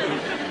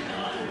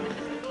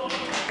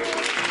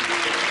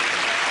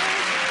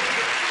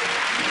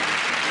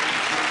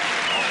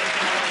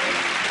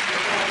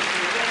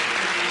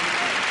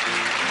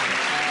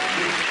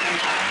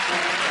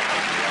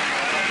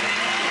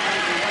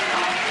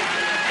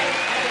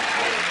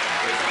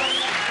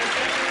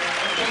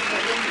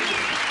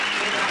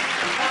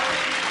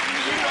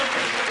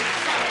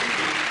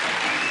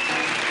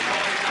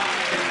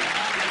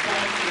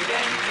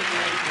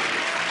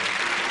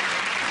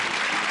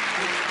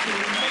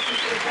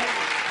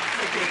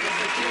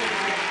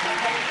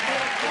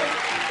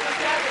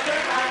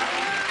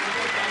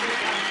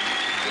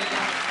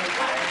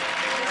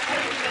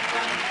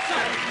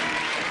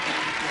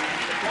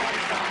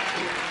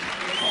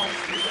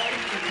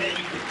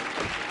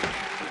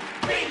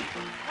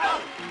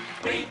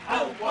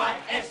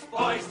 B-O-Y-S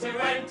boys to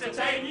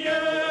entertain you.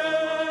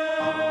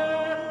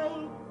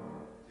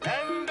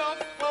 Land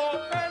of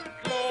hope and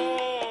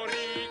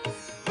glory,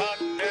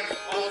 mother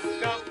of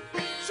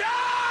the...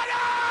 Shut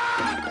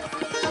up!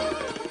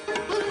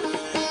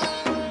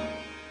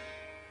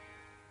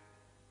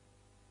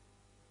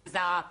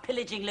 Are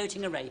pillaging,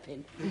 looting and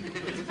raping.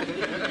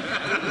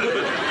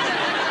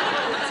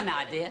 That's an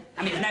idea.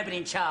 I mean, there's nobody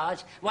in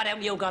charge. Why don't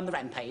we all go on the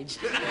rampage?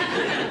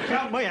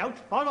 Count me out.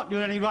 I'm not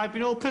doing any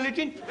raping or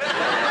pillaging.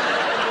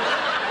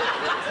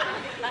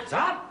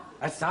 Sir,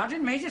 as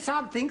Sergeant Major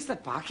Saab thinks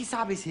that Paki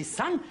Saab is his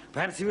son,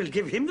 perhaps he will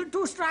give him the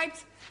 2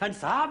 stripes. And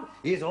Saab,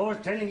 he is always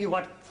telling you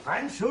what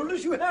fine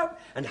shoulders you have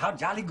and how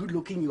jolly good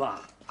looking you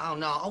are. Oh,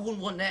 no, I wouldn't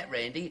want that,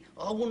 Randy.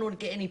 I wouldn't want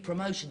to get any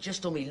promotion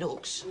just on me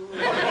looks.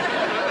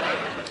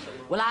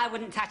 Well, I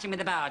wouldn't touch him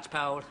with a barge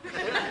pole.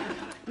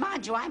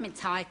 Mind you, I'm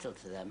entitled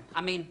to them.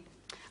 I mean,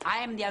 I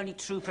am the only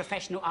true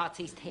professional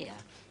artiste here.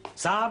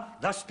 Saab,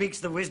 thus speaks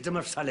the wisdom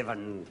of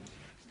Sullivan.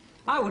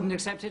 I wouldn't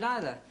accept it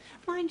either.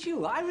 Mind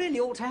you, I really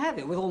ought to have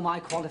it with all my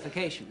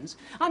qualifications.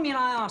 I mean,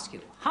 I ask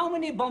you, how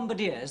many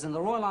bombardiers in the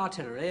Royal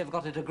Artillery have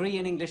got a degree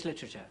in English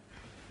literature?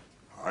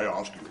 I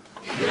ask you.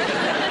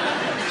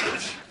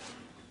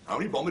 How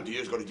many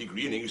bombardiers got a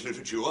degree in English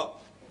literature?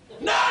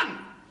 None!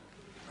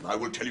 And I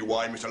will tell you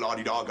why, Mr.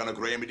 Lardy-Dar Gunner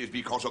Graham, it is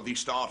because of the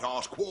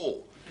start-arse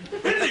quo.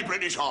 In the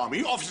British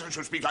Army, officers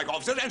should speak like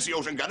officers,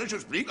 NCOs and gunners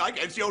should speak like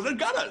NCOs and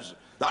gunners.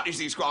 That is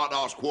the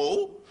start-arse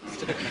quo.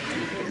 Do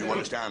you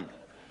understand?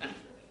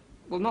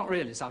 Well, not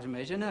really, Sergeant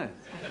Major, no.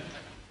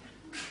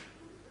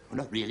 Well,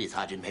 not really,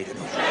 Sergeant Major,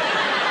 no.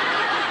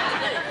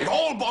 If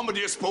all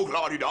bombardiers spoke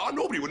Lardy-Dar,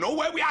 nobody would know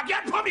where we are.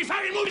 Get Poppy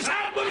Ferry, move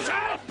yourself, move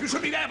yourself! You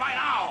should be there by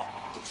now.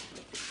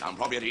 Stand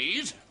properly at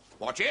ease.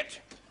 Watch it.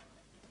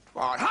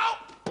 Right, how?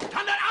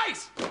 Turn that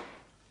ice!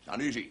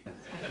 Stand easy.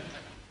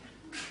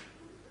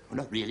 Well,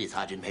 not really,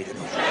 Sergeant Major,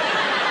 no.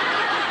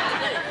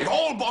 If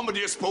all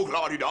bombardiers spoke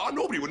Lardy-Dar,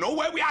 nobody would know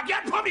where we are.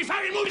 Get Poppy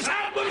Ferry, move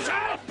yourself, move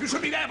yourself! You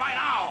should be there by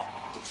now.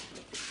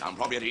 Stand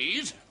properly at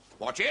ease.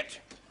 Watch it.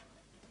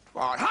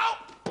 Right, how?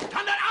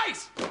 Turn that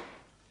ice!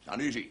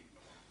 Stand easy.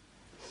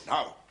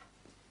 Now,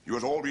 you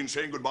has all been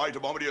saying goodbye to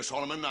Bombardier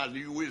Solomon, as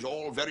you is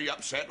all very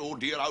upset. Oh,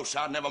 dear, how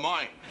sad, never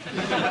mind.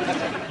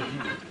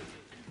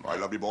 My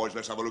lovely boys,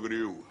 let's have a look at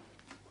you.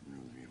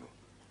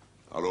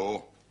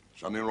 Hello?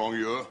 Something wrong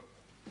here?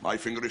 My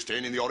finger is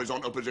staying in the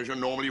horizontal position.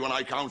 Normally, when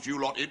I count you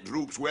lot, it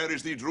droops. Where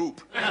is the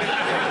droop? Sorry,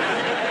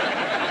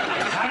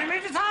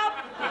 Mr. Top.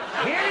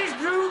 Here is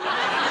droop.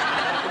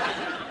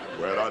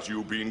 Where has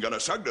you been, Gunner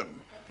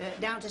Sugden?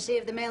 Down to see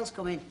if the mail's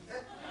coming.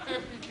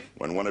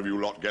 When one of you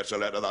lot gets a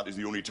letter, that is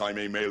the only time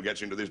a mail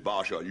gets into this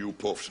barsha, you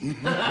puffs.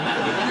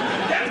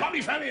 Get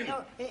Tommy fell in!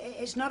 No,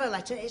 it's not a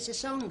letter, it's a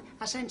song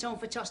I sent home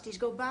for Tosty's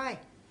goodbye.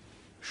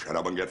 Shut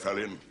up and get fell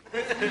in.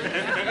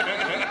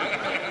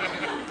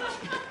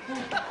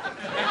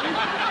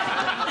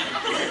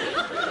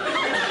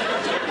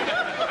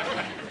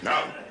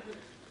 Now,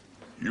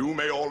 you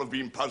may all have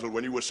been puzzled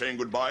when you were saying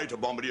goodbye to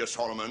Bombardier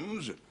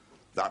Solomons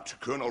that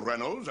Colonel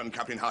Reynolds and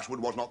Captain Hashwood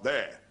was not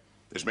there.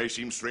 This may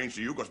seem strange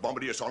to you because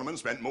Bombardier Solomon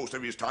spent most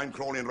of his time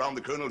crawling around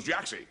the Colonel's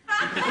jacksie.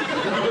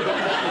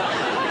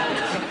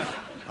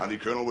 And the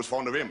Colonel was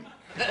fond of him.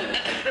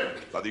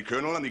 But the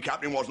Colonel and the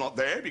Captain was not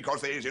there because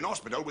they is in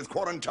hospital with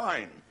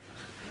quarantine.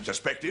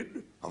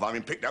 Suspected of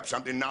having picked up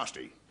something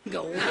nasty.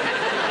 Go.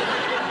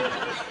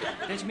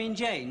 Don't you mean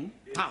Jane?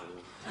 Oh.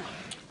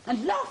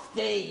 And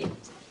Lofty!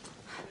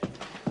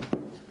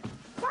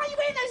 Why are you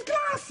wearing those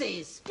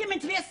glasses? You're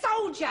meant to be a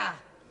soldier.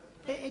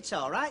 It's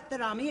all right.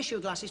 They're army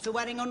issue glasses for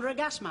wearing under a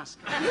gas mask.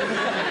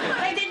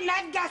 They didn't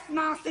have gas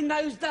masks in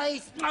those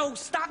days. Oh,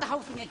 start the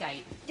whole thing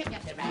again. Get me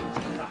up the range.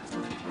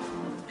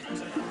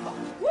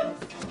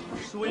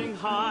 Swing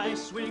high,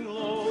 swing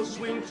low,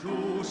 swing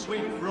to,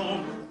 swing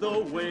from, the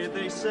way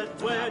they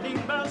set wedding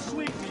bells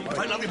swinging. All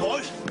right, lovely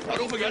boys. Now,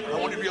 don't forget, I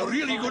want it to be a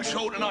really good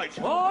show tonight.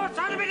 Oh,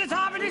 son of it is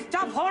half in his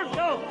top hold,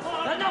 too.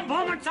 There's no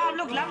moment, Tom.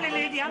 Look, lovely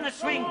lady on the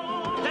swing.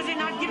 Does it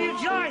not give you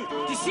joy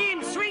to see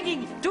him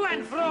swinging to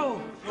and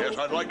fro? Yes,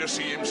 I'd like to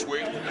see him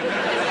swing.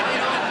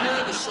 I'm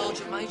nervous,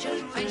 Sergeant Major.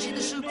 Fancy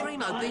the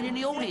Supremo being in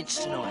the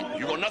audience tonight.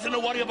 You got nothing to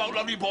worry about,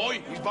 lovely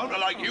boy. He's bound to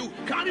like you.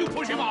 Can't you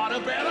push him harder,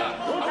 Bearer?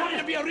 I want it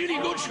to be a really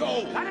good show.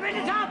 Son of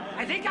it, Tom.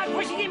 I think I'm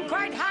pushing him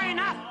quite high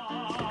enough.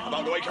 Come out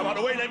of the way, come out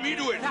of the way. Let me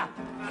do it.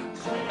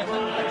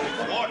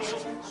 Watch.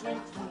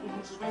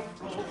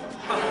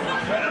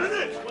 Better,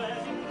 isn't it?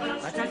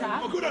 What's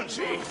that? Oh, good on,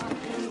 see.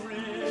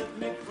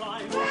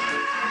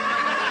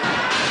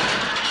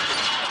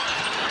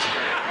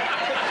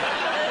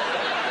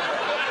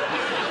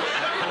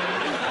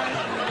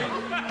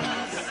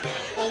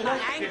 My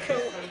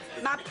ankle.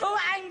 My poor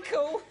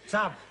ankle.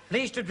 Sam,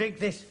 pleased to drink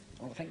this.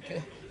 Oh, thank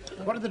you.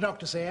 What did the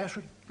doctor say,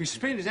 Ashford? We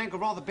sprained his ankle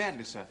rather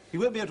badly, sir. He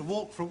won't be able to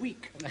walk for a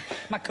week.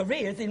 My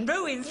career's in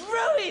ruins,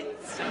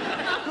 ruins!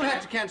 We'll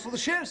have to cancel the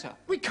show, sir.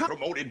 We can't.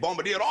 Promoted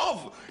Bombardier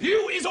of.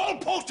 You is all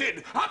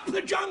posted up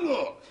the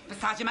jungle. But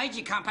Sergeant Major,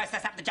 you can't post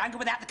us up the jungle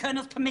without the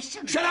Colonel's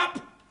permission. Shut up!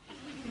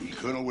 The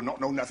Colonel would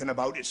not know nothing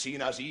about it,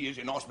 seeing as he is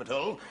in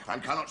hospital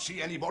and cannot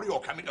see anybody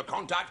or come into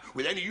contact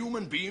with any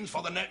human beings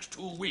for the next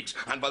 2 weeks.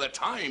 And by the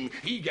time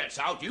he gets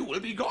out, you will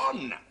be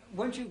gone.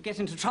 Won't you get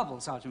into trouble,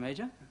 Sergeant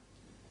Major?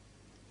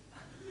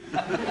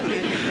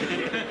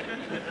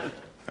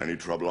 Any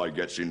trouble I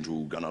gets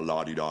into, gonna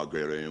la-di-da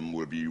Graham,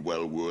 will be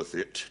well worth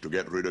it to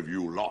get rid of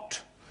you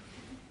lot.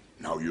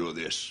 Now you're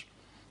this.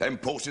 Them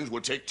postings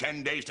will take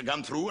 10 days to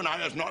come through, and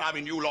I is not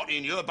having you lot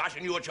in here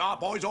bashing your chart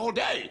boys all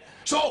day.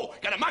 So,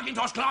 get a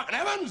Macintosh, Clark and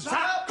Evans. Sir.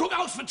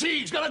 Cookhouse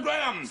fatigues, get a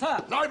Graham.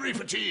 Sir. Library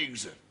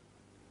fatigues.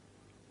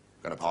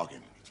 Get a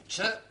parking.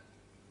 Sir?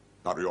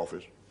 Not the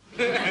office.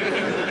 Get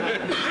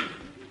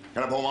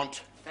a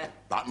Beaumont.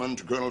 Batman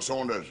to Colonel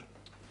Saunders.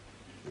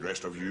 The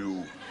rest of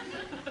you,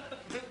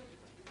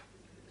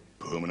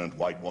 permanent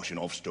whitewashing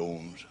of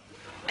stones.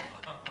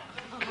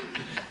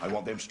 I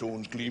want them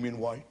stones gleaming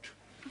white.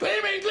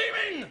 Gleaming,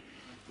 gleaming!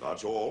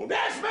 That's all.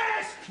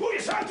 Dismiss! Move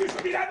yourself, you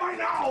should be dead by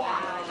now!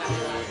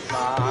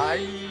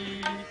 Bye.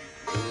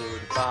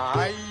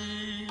 Goodbye.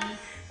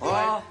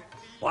 Oh,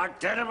 what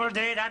terrible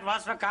day that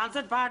was for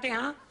concert party,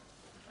 huh?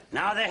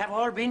 Now they have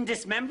all been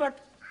dismembered.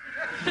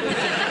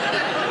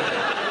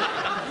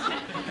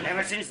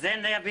 Ever since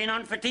then, they have been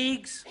on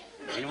fatigues.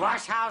 In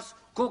wash house,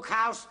 cook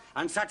house,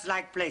 and such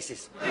like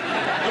places.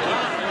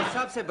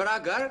 सबसे बड़ा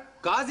घर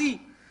काजी.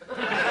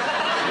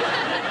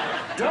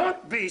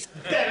 Don't be...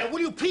 There,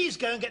 will you please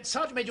go and get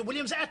Sergeant Major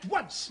Williams at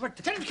once?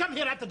 Tell him to come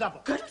here at the double.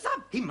 Colonel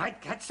Saab, he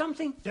might catch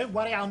something. Don't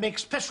worry, I'll make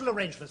special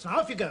arrangements. Now,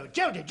 off you go.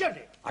 Jody,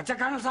 Jody. Acha,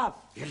 Colonel Saab.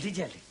 Jaldi,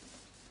 jaldi.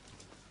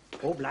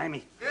 Oh,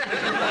 blimey.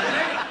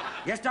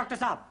 Yes, Dr.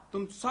 Saab.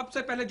 तुम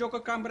सबसे पहले जो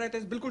काम कर रहे थे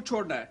बिल्कुल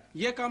छोड़ना है.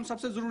 ये काम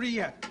सबसे जरूरी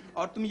है.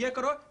 और तुम ये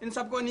करो, इन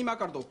सबको नीमा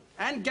कर दो.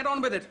 And get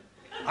on with it.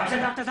 Acha,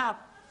 Dr. Saab.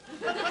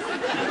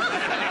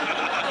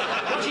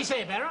 What's he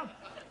say, Barrow?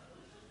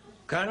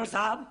 Colonel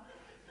Saab,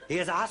 he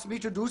has asked me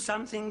to do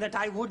something that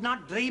I would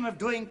not dream of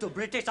doing to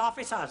British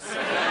officers.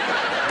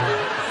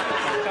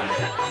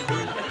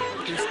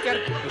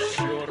 Sister,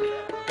 sure.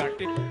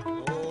 Got it.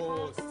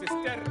 Oh,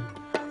 sister.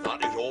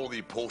 That is all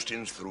the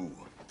postings through.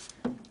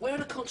 Where are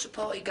the concert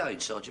party going,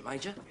 Sergeant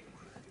Major?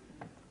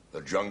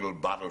 The Jungle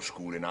Battle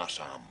School in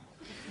Assam.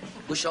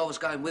 Wish I was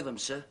going with them,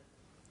 sir.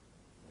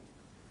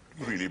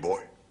 Really,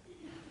 boy?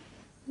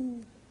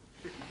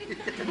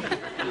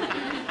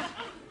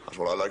 That's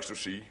what I likes to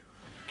see.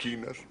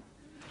 Keenness.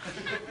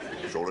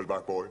 Shoulders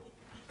back, boy.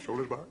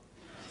 Shoulders back.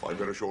 5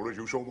 better shoulders,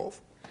 you show them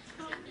off.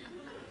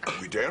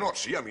 We dare not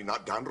see. I mean,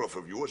 that dandruff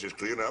of yours is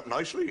clearing up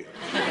nicely.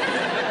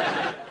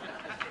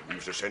 We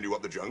used to send you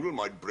up the jungle,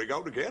 might brig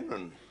out again,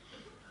 and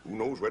Who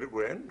knows where it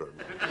will end?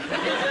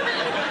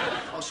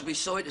 I shall be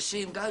sorry to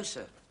see him go,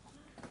 sir.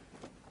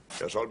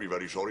 Yes, I'll be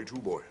very sorry too,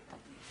 boy.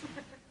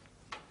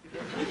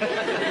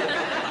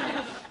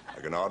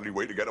 I can hardly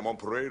wait to get him on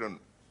parade and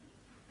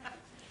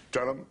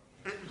tell him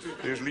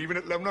he's leaving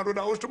at 1100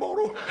 hours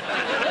tomorrow.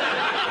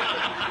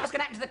 What's going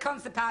to happen to the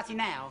concert party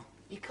now?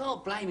 You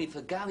can't blame him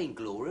for going,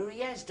 Gloria. He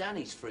has done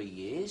his 3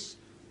 years.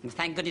 And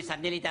thank goodness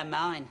I've nearly done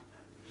mine.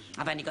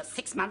 I've only got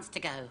 6 months to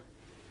go.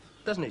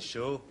 Doesn't it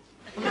show?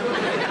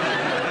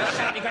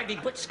 Shut me, great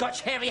big butch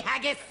Scotch hairy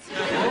haggis.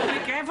 Oh, be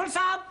careful,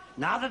 Saab.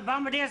 Now that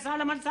Bombardier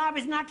Solomon Saab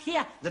is not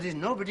here, there is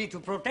nobody to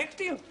protect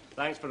you.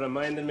 Thanks for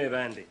reminding me,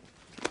 Randy.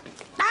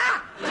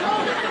 Ah!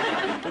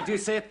 Would you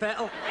say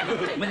petal?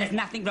 Well, there's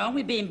nothing wrong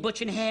with being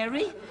butch and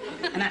hairy.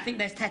 And I think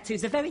those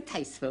tattoos are very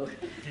tasteful.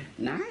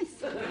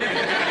 Nice.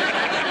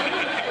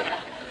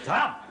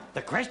 Saab,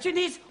 the question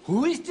is,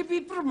 who is to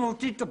be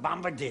promoted to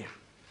Bombardier?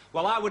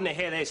 Well, I wouldn't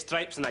hear those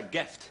stripes and a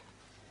gift.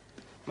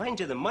 Mind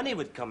you, the money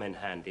would come in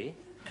handy.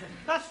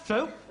 That's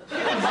true. You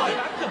can buy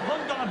back the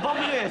bund on a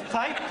Bombardier's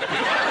tape.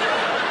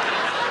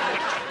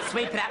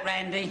 Sweep it up,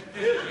 Randy.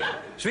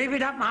 Sweep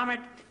it up,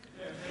 Mohammed.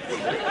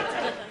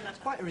 It's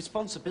quite a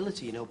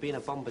responsibility, you know, being a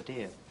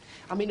bombardier.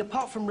 I mean,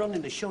 apart from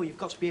running the show, you've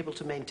got to be able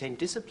to maintain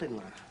discipline,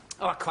 like.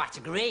 Oh, I quite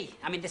agree.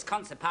 I mean, this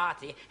concert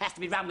party has to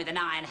be run with an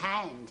iron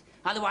hand.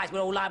 Otherwise, we're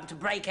all liable to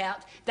break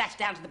out, dash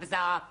down to the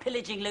bazaar,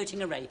 pillaging,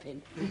 looting and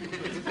raping.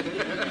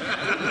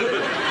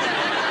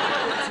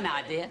 That's an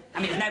idea. I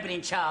mean, there's nobody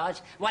in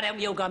charge. Why don't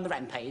we all go on the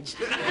rampage?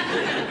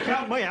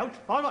 Count me out.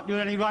 I'm not doing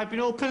any raping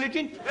or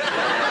pillaging.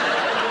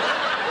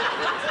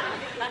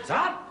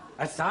 Saab,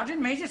 as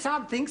Sergeant Major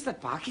Saab thinks that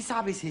Paki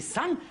Saab is his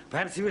son,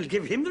 perhaps he will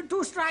give him the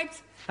 2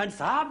 stripes. And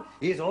Saab,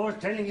 he is always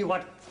telling you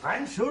what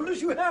fine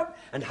shoulders you have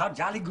and how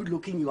jolly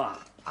good-looking you are.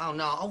 Oh,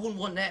 no, I wouldn't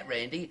want that,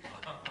 Randy.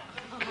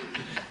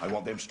 I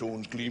want them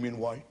stones gleaming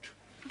white.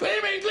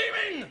 Gleaming,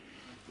 gleaming!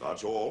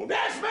 That's all.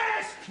 Yes,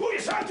 miss! Move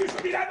yourself, you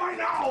should be that by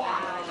now!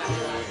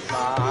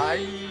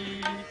 Goodbye.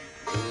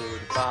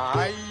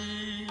 Goodbye.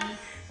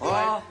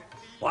 Oh,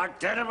 what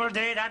terrible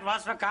day that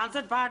was for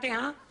concert party,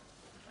 huh?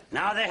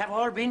 Now they have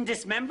all been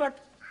dismembered.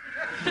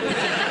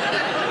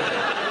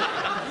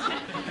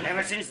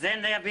 Ever since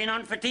then, they have been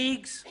on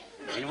fatigues,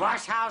 in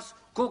wash house,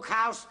 cook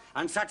house,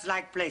 and such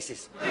like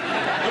places.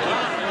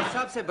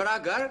 सबसे बड़ा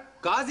घर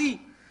काजी.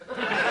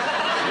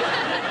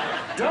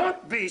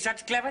 Don't be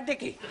such clever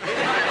Dickie.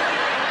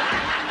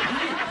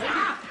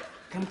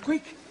 Come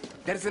quick.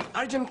 There's an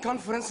urgent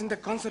conference in the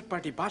concert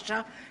party,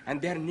 Basha,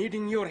 and they're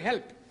needing your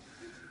help.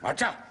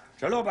 Acha,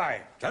 chalo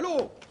bhai,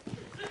 chalo.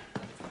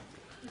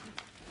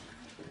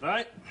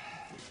 Right.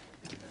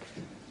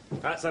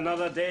 That's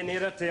another day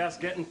nearer to us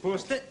getting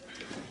posted.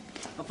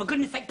 Oh, for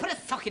goodness sake, put a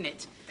sock in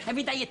it.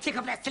 Every day you tick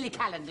up that silly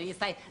calendar, you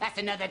say, that's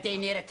another day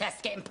nearer to us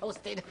getting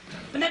posted.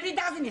 But nobody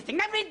does anything.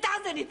 Nobody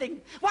does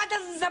anything. Why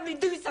doesn't somebody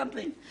do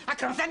something? I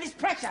can't stand this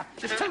pressure.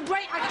 It's too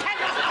great. I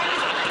cannot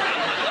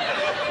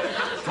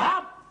stand this.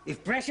 Stop!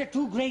 If pressure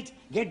too great,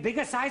 get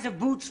bigger size of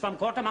boots from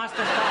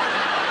quartermaster's store.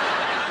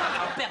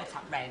 Oh, belt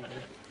up, Randy.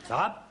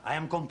 Saab, I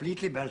am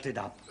completely belted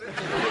up.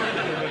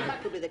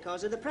 That could be the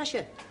cause of the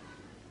pressure.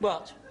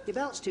 What? Your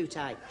belt's too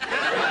tight.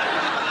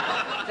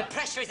 The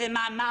pressure is in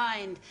my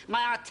mind,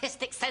 my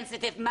artistic,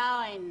 sensitive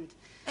mind.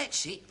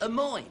 That's it, a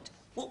mind.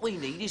 What we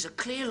need is a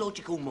clear,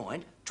 logical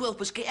mind to help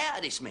us get out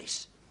of this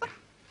mess.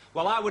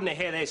 Well, I wouldn't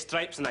hear those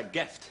stripes and a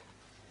gift.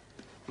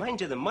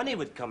 Mind you, the money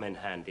would come in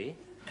handy.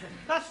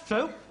 That's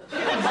true. You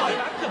can buy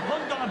back the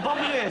bund on a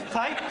Bombardier's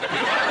tape.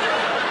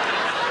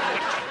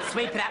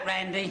 Sweep it up,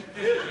 Randy.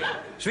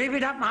 Sweep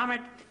it up,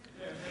 Mohammed.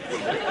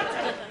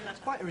 It's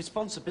quite a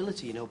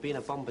responsibility, you know, being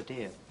a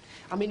bombardier.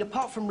 I mean,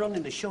 apart from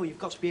running the show, you've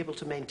got to be able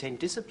to maintain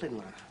discipline,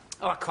 like.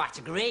 Oh, I quite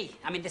agree.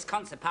 I mean, this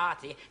concert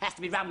party has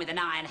to be run with an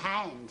iron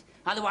hand.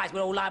 Otherwise,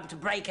 we're all liable to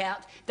break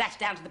out, dash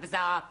down to the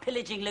bazaar,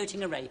 pillaging,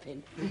 looting and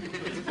raping.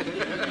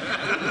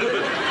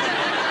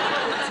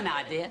 That's an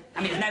idea.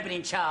 I mean, there's nobody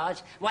in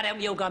charge. Why don't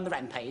we all go on the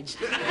rampage?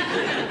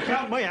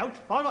 Count me out.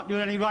 I'm not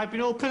doing any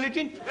raping or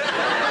pillaging.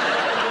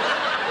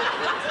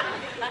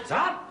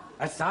 Saab,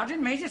 as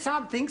Sergeant Major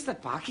Saab thinks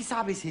that Paki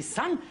Saab is his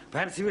son,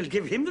 perhaps he will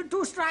give him the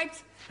 2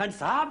 stripes. And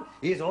Saab,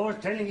 he is always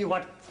telling you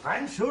what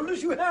fine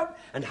shoulders you have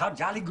and how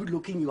jolly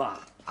good-looking you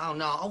are. Oh,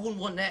 no, I wouldn't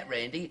want that,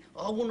 Randy.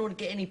 I wouldn't want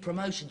to get any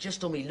promotion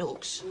just on me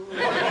looks.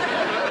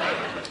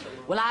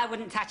 Well, I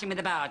wouldn't touch him with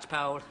a barge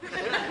pole.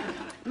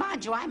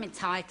 Mind you, I'm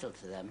entitled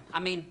to them. I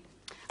mean,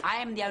 I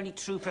am the only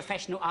true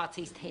professional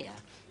artiste here.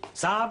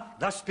 Saab,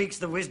 thus speaks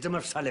the wisdom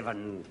of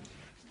Sullivan.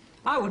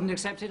 I wouldn't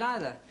accept it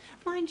either.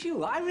 Mind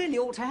you, I really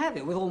ought to have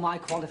it with all my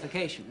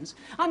qualifications.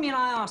 I mean,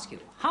 I ask you,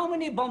 how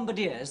many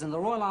bombardiers in the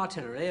Royal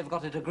Artillery have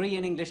got a degree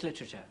in English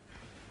literature?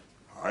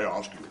 I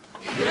ask you.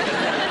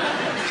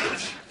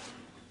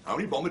 How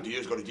many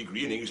bombardiers got a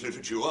degree in English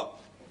literature?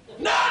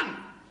 None!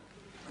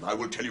 And I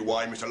will tell you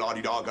why, Mr.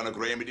 Lardy-Dargana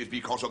Graham. It is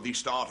because of the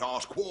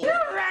start-arse quo. You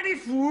ratty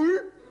fool!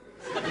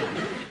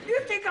 You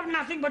think of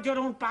nothing but your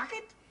own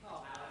pocket?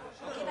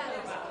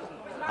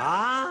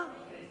 Ah?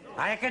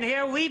 I can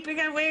hear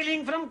weeping and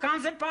wailing from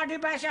concert party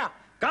Basha.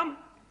 Come,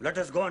 let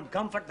us go and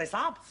comfort the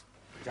Saabs.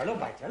 Chalo,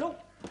 bhai, chalo.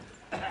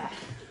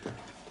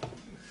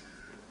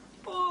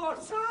 Oh,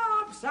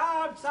 Saab,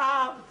 Saab,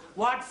 Saab.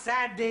 What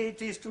sad day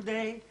it is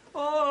today.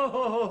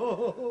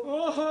 Oh.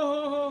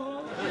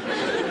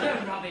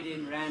 Rub it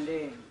in,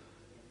 Randy.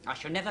 I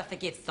shall never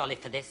forgive Solly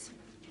for this.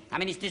 I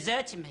mean, he's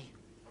deserting me.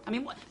 I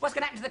mean, what's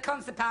going to happen to the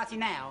concert party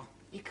now?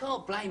 You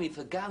can't blame him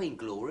for going,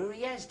 Gloria.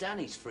 He has done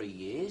his 3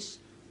 years.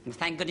 And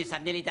thank goodness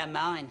I've nearly done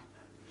mine.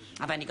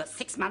 I've only got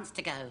 6 months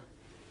to go.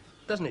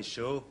 Doesn't it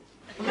show?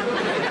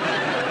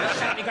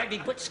 Certainly great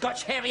big butch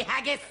Scotch hairy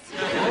haggis.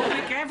 Oh,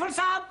 be careful,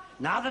 Saab.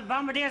 Now that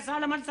Bombardier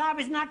Solomon Saab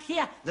is not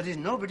here, there is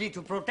nobody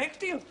to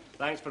protect you.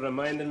 Thanks for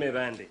reminding me,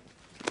 Randy.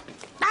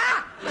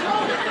 Ah!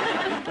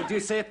 Did you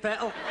say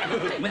petal?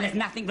 Well, there's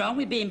nothing wrong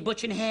with being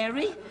butch and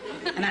hairy.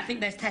 And I think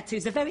those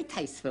tattoos are very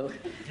tasteful.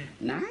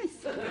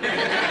 Nice.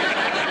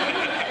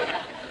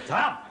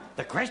 Saab,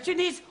 the question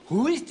is,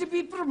 who is to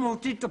be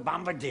promoted to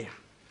Bombardier?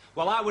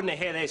 Well, I wouldn't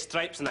hear those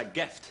stripes and a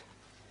gift.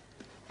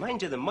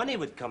 Mind you, the money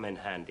would come in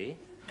handy.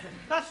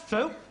 That's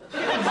true. The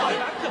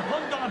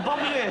bund on a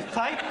Bombardier's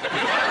pay.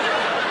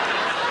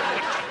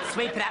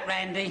 Sweep it up,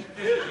 Randy.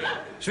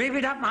 Sweep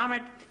it up,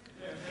 Mohammed.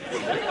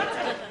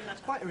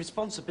 It's quite a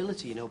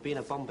responsibility, you know, being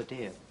a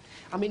bombardier.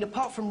 I mean,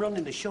 apart from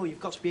running the show, you've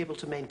got to be able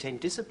to maintain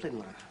discipline,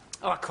 lad.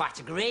 Oh, I quite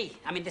agree.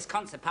 I mean, this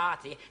concert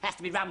party has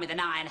to be run with an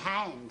iron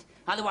hand.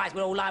 Otherwise,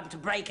 we're all liable to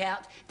break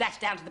out, dash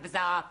down to the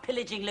bazaar,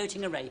 pillaging,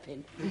 looting and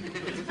raping.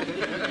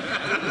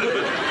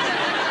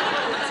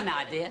 That's an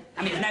idea.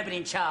 I mean, there's nobody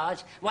in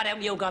charge. Why don't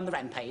we all go on the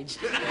rampage?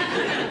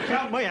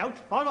 Count me out.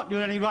 I'm not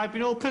doing any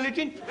raping or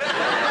pillaging.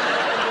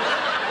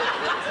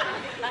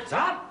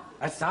 Saab,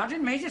 as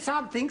Sergeant Major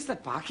Saab thinks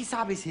that Paki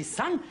Saab is his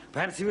son,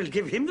 perhaps he will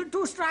give him the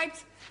 2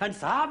 stripes. And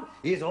Saab,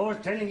 he is always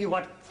telling you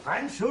what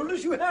fine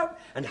shoulders you have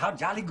and how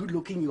jolly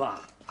good-looking you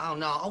are. Oh,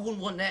 no, I wouldn't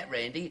want that,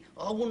 Randy.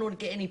 I wouldn't want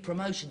to get any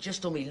promotion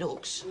just on me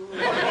looks.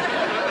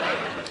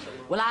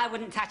 Well, I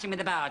wouldn't touch him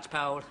with a barge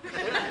pole.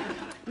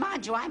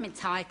 Mind you, I'm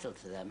entitled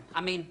to them.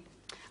 I mean,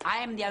 I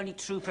am the only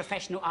true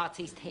professional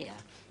artiste here.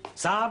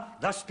 Saab,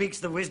 thus speaks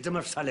the wisdom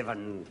of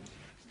Sullivan.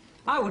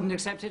 I wouldn't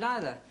accept it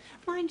either.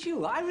 Mind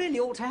you, I really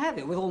ought to have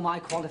it with all my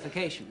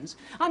qualifications.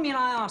 I mean,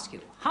 I ask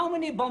you, how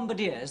many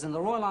bombardiers in the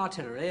Royal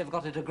Artillery have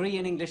got a degree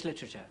in English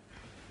literature?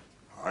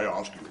 I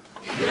ask you.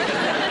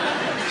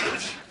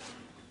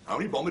 How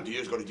many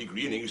bombardiers got a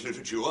degree in English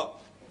literature?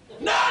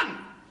 None!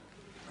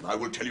 And I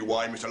will tell you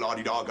why, Mr.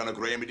 Lardy-Dar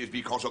Graham, it is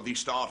because of the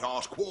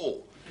start-arse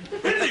quo.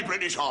 In the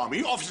British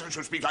Army, officers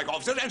should speak like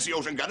officers,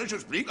 NCOs and gunners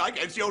should speak like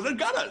NCOs and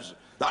gunners.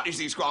 That is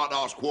the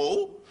start-arse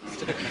quo.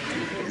 Do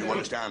you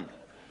understand?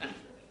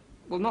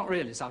 Well, not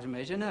really, Sergeant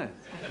Major, no.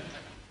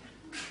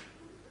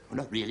 Well,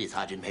 not really,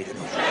 Sergeant Major,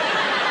 no.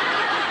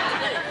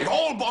 If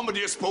all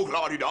bombardiers spoke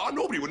Lardy-Dar,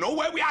 nobody would know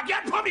where we are.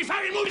 Get probably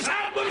ferry, move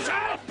yourself, move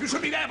yourself! You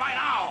should be there by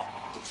now.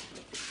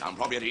 I'm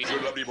probably at ease, you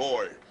lovely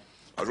boy.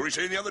 I was only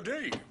saying the other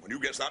day, when you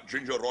gets that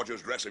Ginger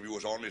Rogers dress of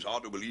yours on, it's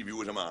hard to believe you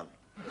was a man.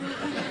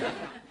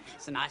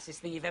 It's the nicest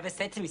thing you've ever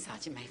said to me,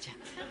 Sergeant Major.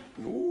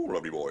 Oh,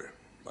 lovely boy.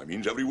 I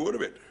means every word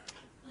of it.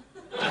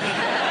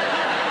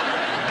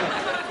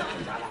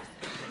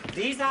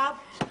 These are...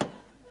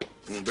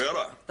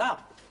 Bella.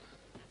 Stop.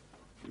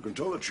 You can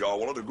tell the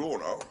Charwalla to go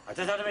now.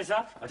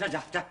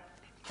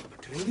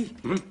 But Randy,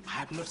 I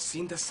have not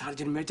seen the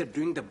Sergeant Major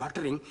doing the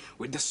buttering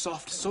with the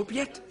soft soap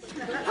yet.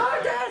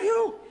 How dare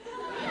you?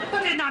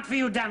 But it's not for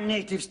you damn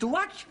natives to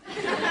watch.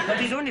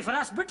 That is only for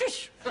us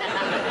British.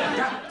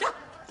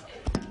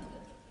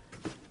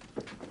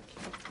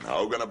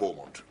 Now, Gunner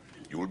Beaumont,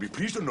 you will be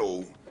pleased to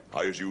know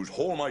I has used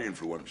all my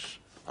influence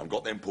and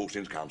got them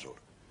postings cancelled.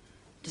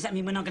 Does that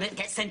mean we're not going to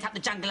get sent up the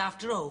jungle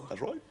after all?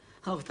 That's right.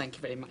 Oh, thank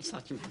you very much,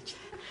 Sergeant Major.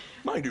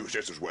 Mind you,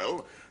 just as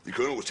well, the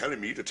Colonel was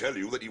telling me to tell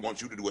you that he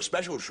wants you to do a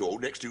special show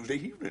next Tuesday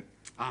evening.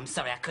 Oh, I'm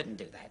sorry, I couldn't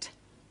do that.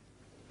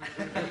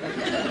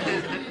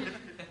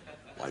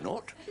 Why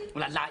not?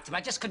 Well, I'd like to, but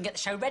I just couldn't get the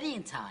show ready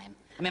in time.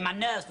 I mean, my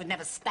nerves would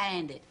never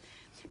stand it.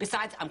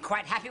 Besides, I'm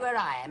quite happy where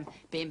I am,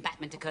 being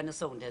Batman to Colonel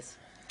Saunders.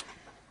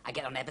 I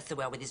get on ever so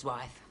well with his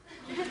wife.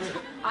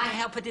 I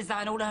help her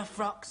design all her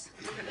frocks.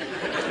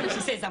 She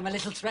says I'm a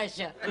little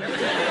treasure.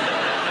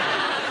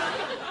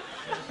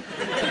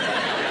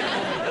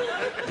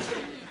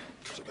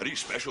 It's a very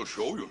special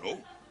show, you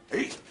know.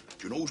 Hey,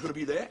 do you know who's going to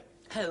be there?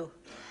 Who?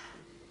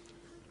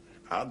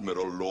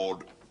 Admiral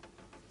Lord.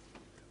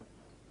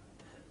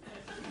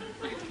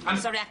 I'm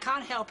sorry, I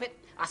can't help it.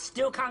 I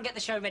still can't get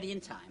the show ready in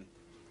time.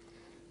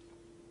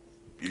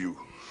 You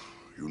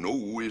know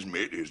who his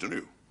mate is, don't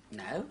you?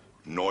 No.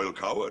 Noel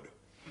Coward.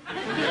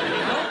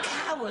 Noel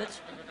Coward?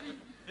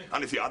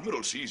 And if the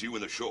Admiral sees you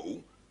in the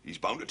show, he's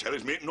bound to tell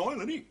his mate Noel,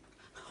 isn't he?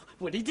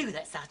 Would he do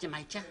that, Sergeant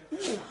Major?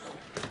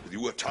 With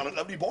you a talent,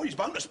 lovely boy, he's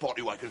bound to spot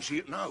you. I can see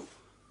it now.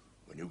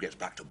 When you gets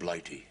back to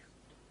Blighty,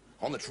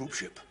 on the troop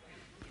ship,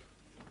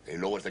 he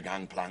lowers the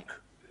gangplank,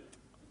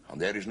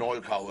 and there is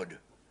Noel Coward,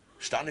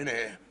 standing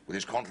there with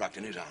his contract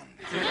in his hand.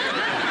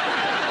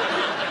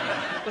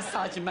 Well,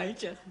 Sergeant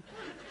Major,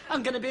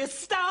 I'm going to be a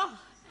star,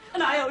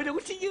 and I owe it all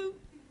to you.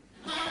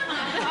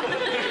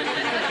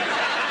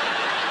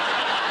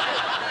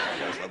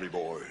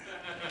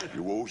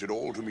 You owes it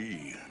all to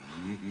me.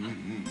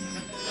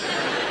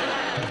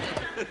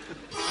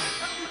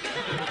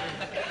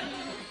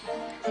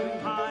 Swing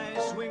high,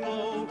 swing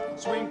low,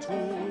 swing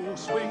to,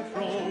 swing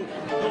fro.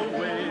 The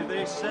way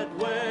they set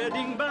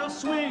wedding bells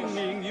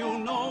swinging, you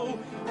know.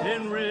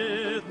 In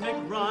rhythmic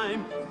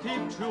rhyme,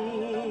 keep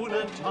tune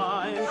and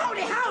time. Hold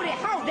it, hold it,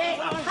 hold it,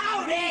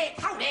 hold it,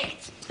 hold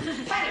it!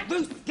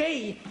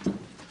 Brewski!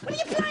 What are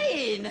you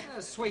playing?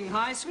 Swing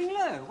high, swing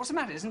low. What's the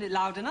matter? Isn't it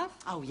loud enough?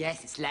 Oh,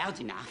 yes, it's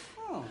loud enough.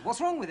 Oh, what's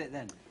wrong with it,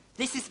 then?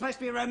 This is supposed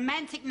to be a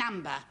romantic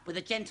number with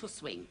a gentle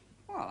swing.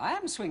 Well, I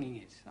am swinging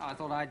it. I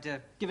thought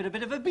I'd give it a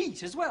bit of a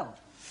beat as well.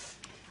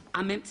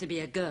 I'm meant to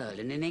be a girl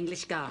in an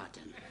English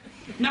garden.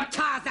 Not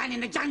Tarzan in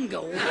the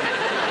jungle.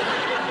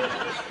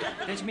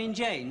 Don't you mean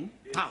Jane?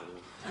 Oh.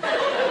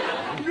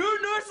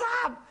 No,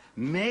 Sab.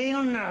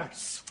 Male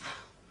nurse.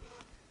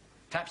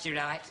 Perhaps you're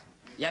right.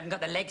 You haven't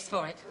got the legs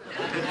for it.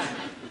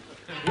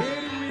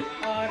 Here we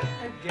are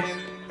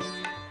again,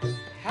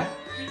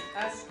 happy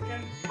as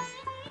can be.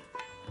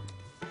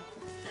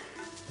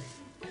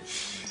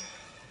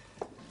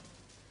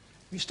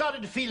 You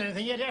started to feel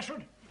anything yet,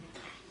 Ashford?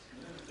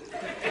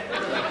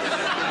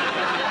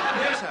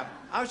 Yes, sir.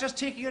 I was just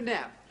taking a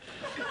nap.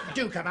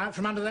 Do come out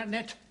from under that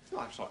net. Oh,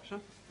 I'm sorry, sir.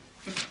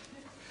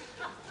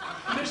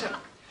 No, sir.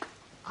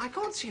 I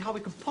can't see how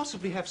we could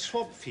possibly have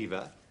swamp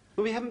fever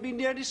when we haven't been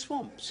near any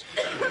swamps.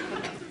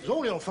 It was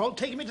all your fault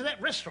taking me to that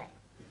restaurant.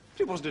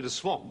 It wasn't in a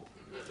swamp.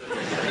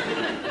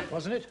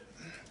 Wasn't it?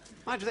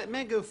 Mind you, that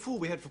mango fool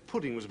we had for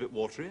pudding was a bit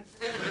watery.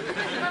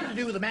 Nothing to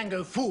do with the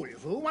mango fool, you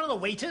fool. One of the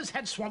waiters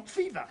had swamp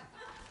fever.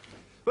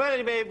 Well,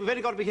 anyway, we've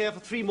only got to be here for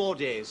 3 more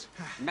days.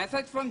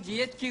 Message from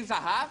GHQ,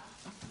 Sahab.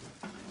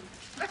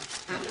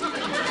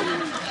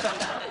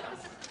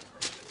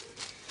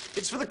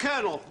 It's for the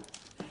Colonel.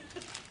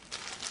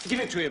 Give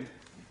it to him.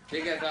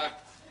 Take it, sir.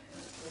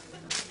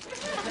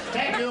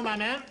 Thank you, my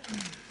man.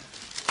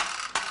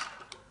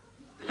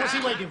 What's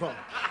he waiting for?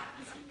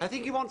 I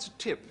think he wants a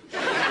tip.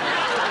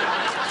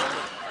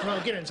 Well,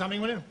 give him something,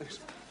 will you?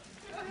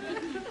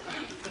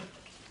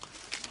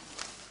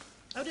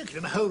 Oh, don't give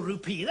him a whole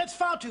rupee. That's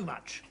far too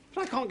much.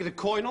 But I can't get a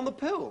coin on the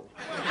pill.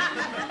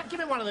 Give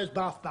him one of those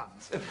bath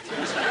buns.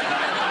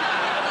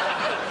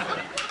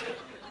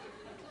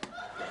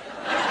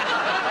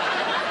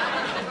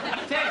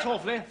 Thanks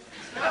awfully.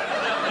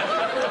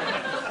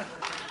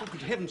 Oh,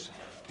 good heavens.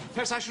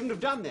 Perhaps I shouldn't have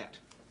done that.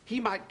 He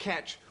might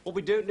catch what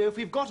we don't know if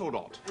we've got or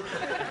not.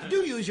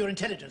 Do use your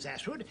intelligence,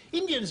 Ashford.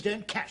 Indians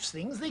don't catch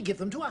things, they give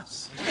them to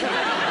us.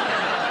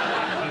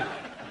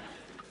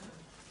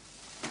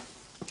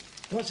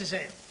 What's he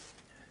saying?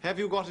 Have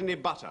you got any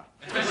butter?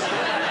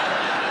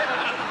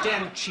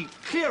 Damn cheap.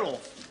 Clear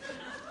off.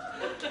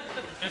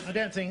 I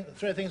don't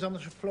throw things on the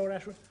floor,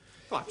 Ashford.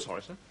 Oh, I'm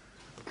sorry, sir.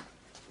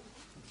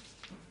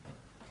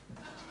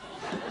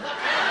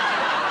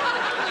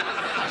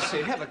 I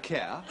say, have a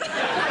care.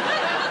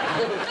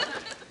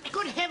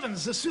 Good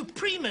heavens, the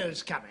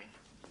Supremo's coming.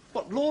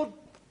 What, Lord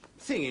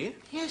Thingy?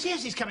 Yes,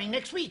 yes, he's coming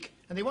next week,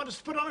 and they want us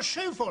to put on a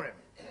show for him.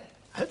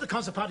 I hope the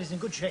concert party's in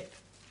good shape.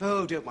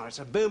 Oh, don't worry,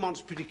 sir.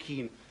 Beaumont's pretty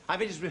keen. I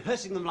bet he's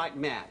rehearsing them like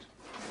mad.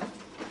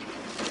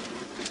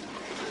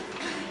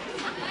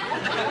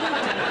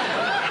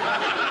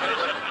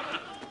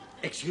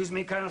 Excuse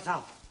me, Colonel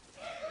Saab.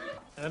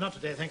 Not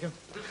today, thank you.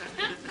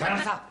 Colonel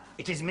Saab,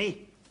 it is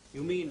me.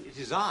 You mean it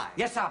is I?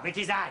 Yes, Saab, it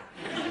is I.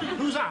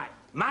 Who's I?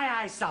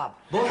 My eyes, Saab.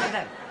 Both of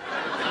them.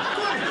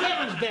 Good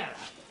heavens, Bearer!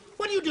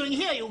 What are you doing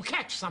here? You'll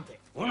catch something.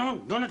 Oh, no,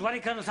 do not worry,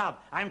 Colonel Saab.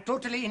 I'm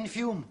totally in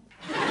fume.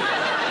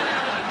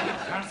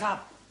 Colonel Saab,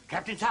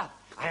 Captain Saab,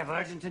 I have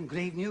urgent and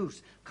grave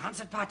news.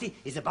 Concert party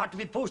is about to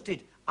be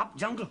posted up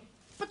jungle.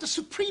 But the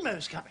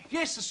Supremo's coming.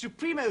 Yes, the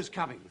Supremo's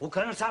coming. Oh,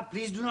 Colonel Saab,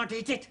 please do not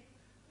eat it.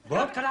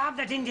 Don't crab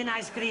that Indian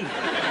ice cream.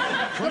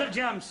 Full of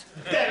germs.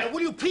 Bearer,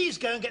 will you please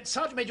go and get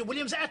Sergeant Major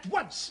Williams at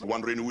once?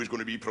 Wondering who is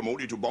going to be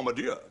promoted to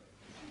Bombardier?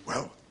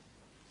 Well,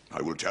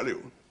 I will tell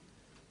you.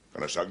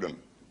 Colonel Sugden,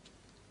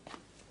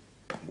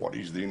 what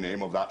is the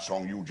name of that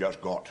song you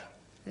just got?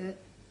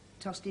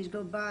 Tosti's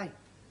Goodbye.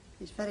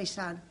 It's very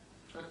sad.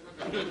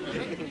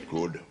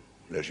 Good.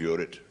 Let's hear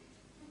it.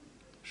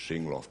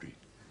 Sing, Lofty.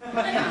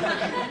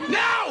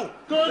 Now!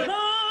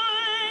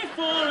 Goodbye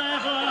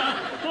forever,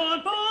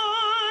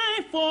 goodbye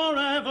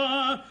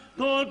forever,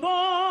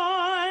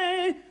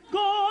 goodbye,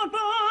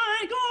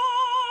 goodbye,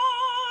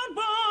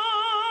 goodbye.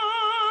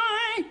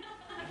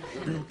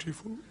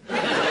 Beautiful.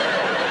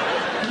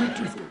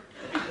 Beautiful.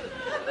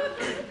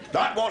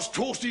 That was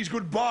Toasty's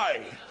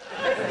goodbye.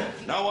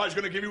 Now I was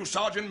going to give you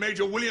Sergeant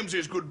Major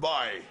Williams's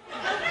goodbye.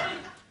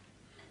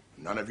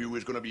 None of you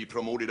is going to be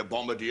promoted a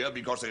Bombardier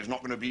because there's not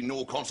going to be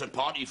no concert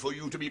party for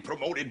you to be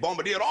promoted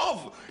Bombardier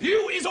of.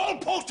 You is all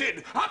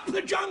posted up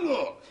the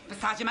jungle. But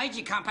Sergeant Major,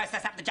 you can't post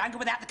us up the jungle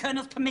without the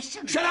Colonel's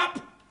permission. Shut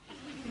up!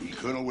 The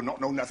Colonel would not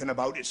know nothing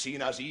about it,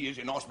 seeing as he is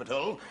in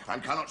hospital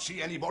and cannot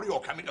see anybody or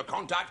come into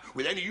contact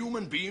with any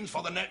human beings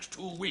for the next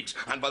 2 weeks.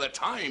 And by the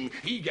time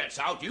he gets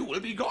out, you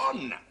will be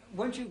gone.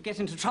 Won't you get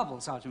into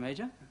trouble, Sergeant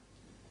Major?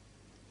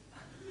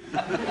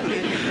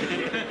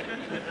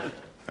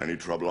 Any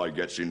trouble I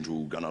gets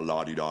into, gonna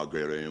la-di-da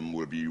Graham,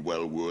 will be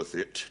well worth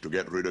it to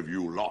get rid of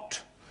you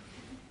lot.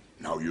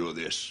 Now hear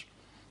this.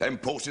 Them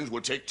postings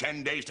will take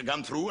 10 days to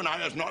come through, and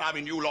I is not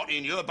having you lot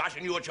in here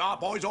bashing your sharp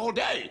boys all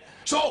day.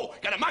 So,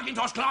 get a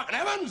Macintosh, Clark and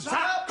Evans. Sir.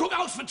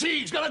 Cookhouse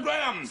fatigues, get a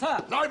Graham.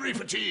 Sir. Library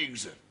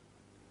fatigues.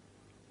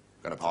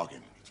 Get a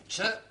parking.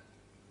 Sir.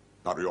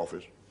 Battery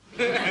office.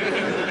 Get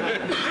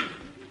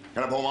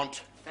a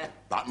Beaumont.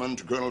 Batman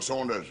to Colonel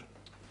Saunders.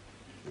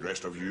 The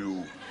rest of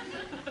you.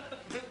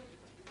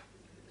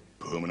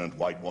 Permanent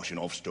whitewashing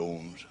of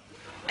stones.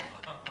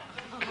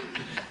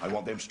 I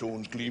want them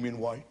stones gleaming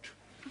white.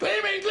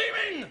 Gleaming,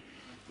 gleaming!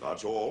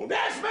 That's all.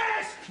 Yes,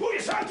 miss! Who you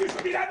said you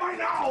should be there by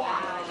now?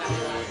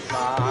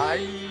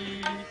 Bye.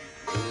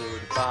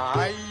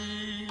 Goodbye.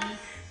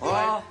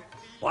 Oh,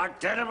 what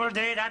terrible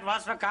day that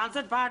was for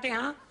concert party,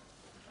 huh?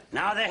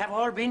 Now they have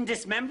all been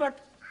dismembered.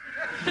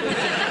 And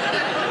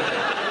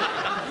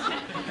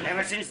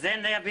ever since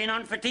then, they have been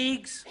on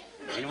fatigues,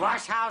 in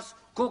wash house,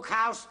 cook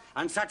house,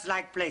 and such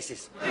like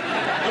places.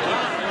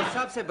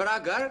 सबसे बड़ा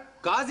घर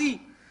काजी.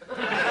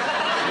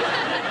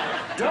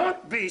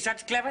 Don't be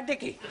such clever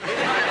Dickie.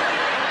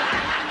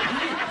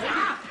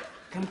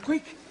 Come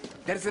quick.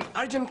 There's an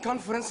urgent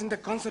conference in the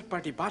concert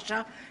party,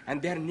 Basha,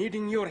 and they're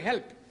needing your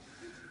help.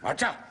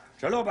 Acha,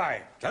 chalo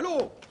bhai,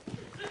 chalo.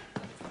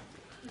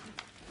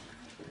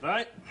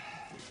 Right.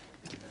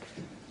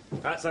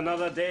 That's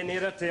another day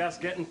nearer to us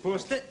getting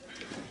posted.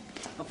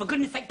 Oh, for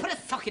goodness sake, put a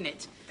sock in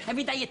it.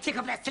 Every day you tick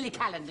up that silly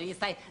calendar, you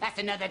say, that's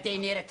another day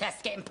near a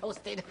test getting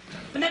posted.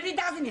 But nobody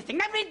does anything.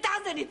 Nobody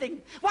does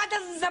anything. Why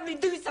doesn't somebody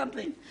do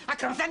something? I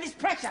can't stand this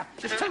pressure.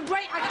 It's too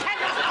great. I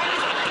cannot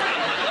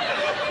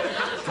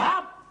stand this.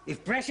 Stop!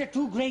 If pressure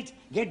too great,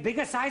 get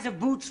bigger size of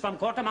boots from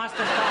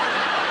quartermaster's car.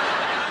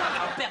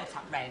 Oh, belt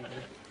up, Randy.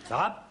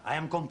 Stop! I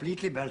am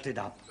completely belted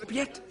up.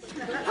 Yet.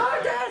 How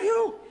dare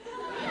you?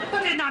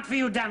 But it's not for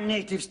you damn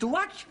natives to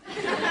watch.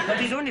 But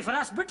it's only for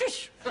us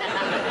British.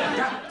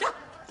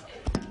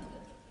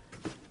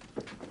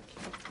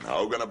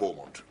 Now, Gunner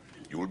Beaumont,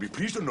 you will be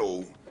pleased to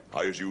know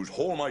I has used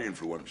all my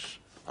influence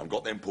and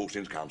got them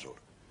postings cancelled.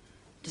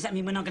 Does that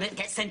mean we're not going to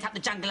get sent up the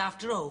jungle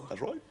after all?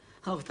 That's right.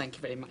 Oh, thank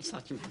you very much,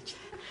 Sergeant Major.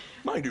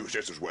 Mind you,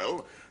 just as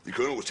well, the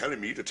Colonel was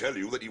telling me to tell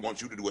you that he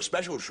wants you to do a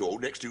special show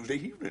next Tuesday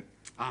evening.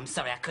 Oh, I'm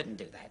sorry, I couldn't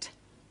do that.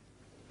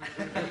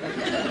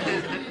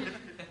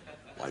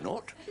 Why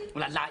not?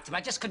 Well, I'd like to, but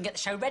I just couldn't get the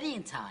show ready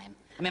in time.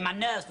 I mean, my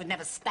nerves would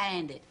never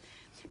stand it.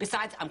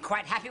 Besides, I'm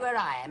quite happy where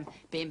I am,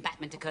 being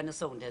Batman to Colonel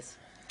Saunders.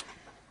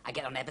 I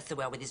get on ever so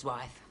well with his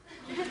wife.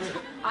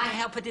 I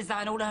help her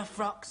design all her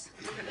frocks.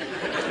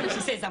 She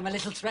says I'm a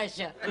little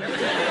treasure.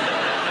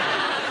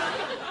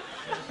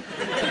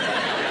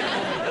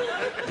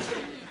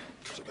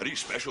 It's a very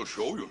special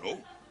show, you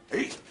know.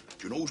 Hey,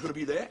 do you know who's going to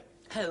be there?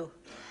 Who?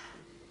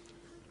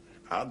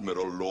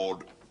 Admiral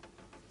Lord.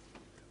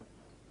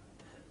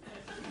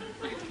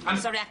 I'm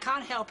sorry, I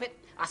can't help it.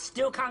 I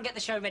still can't get the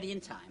show ready in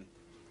time.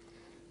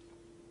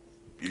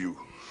 You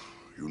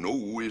know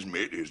who his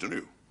mate is, don't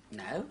you?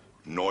 No.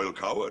 Noel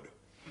Coward.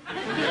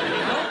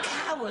 You're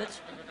coward.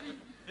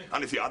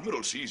 And if the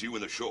Admiral sees you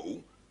in the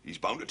show, he's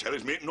bound to tell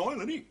his mate Noel,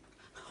 isn't he?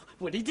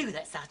 Would he do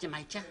that, Sergeant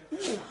Major?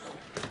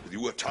 With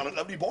you a talent,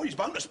 lovely boy, he's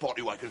bound to spot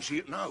you. I can see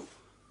it now.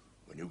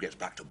 When you gets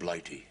back to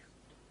Blighty,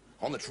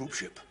 on the troop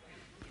ship,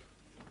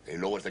 he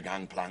lowers the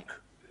gangplank,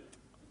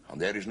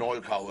 and there is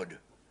Noel Coward,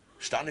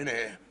 standing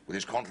there with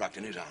his contract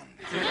in his hand.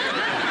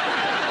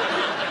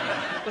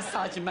 Well,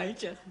 Sergeant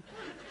Major,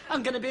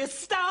 I'm going to be a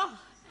star,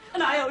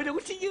 and I owe it all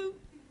to you.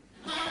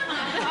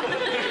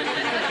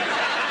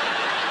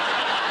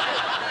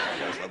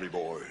 Yes, lovely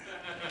boy.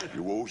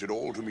 You owes it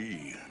all to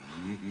me.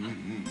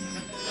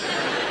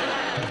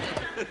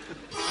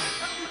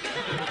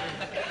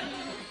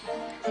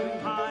 Swing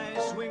high,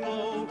 swing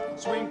low,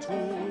 swing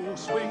to,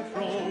 swing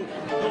fro.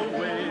 The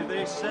way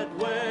they set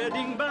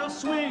wedding bells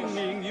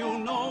swinging, you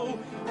know.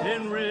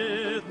 In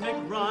rhythmic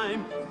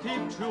rhyme,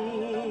 keep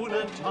tune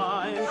and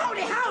time. Hold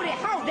it, hold it,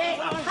 hold it,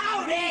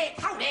 hold it,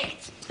 hold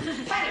it.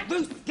 Hey,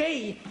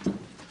 Brewski.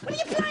 What are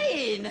you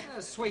playing?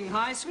 Swing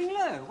high, swing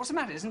low. What's the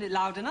matter? Isn't it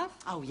loud enough?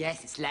 Oh,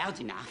 yes, it's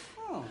loud enough.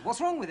 Oh, what's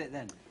wrong with it,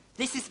 then?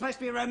 This is supposed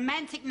to be a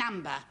romantic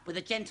number with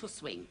a gentle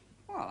swing.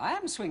 Well, I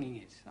am swinging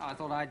it. I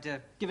thought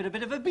I'd give it a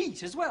bit of a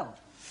beat as well.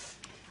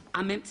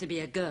 I'm meant to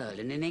be a girl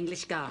in an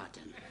English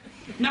garden.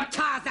 Not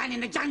Tarzan in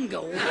the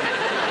jungle.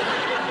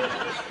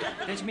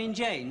 Don't you mean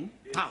Jane?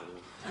 Oh.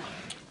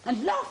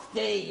 And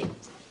Lofty.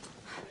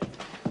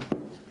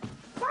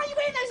 Why are you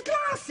wearing those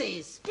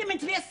glasses? You're meant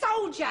to be a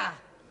soldier.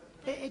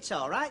 It's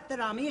all right. They're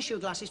army issue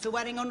glasses for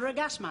wearing under a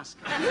gas mask.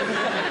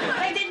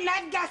 They didn't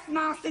have gas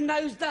masks in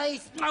those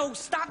days. Oh,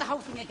 start the whole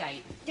thing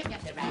again. Get me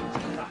up there, Rand.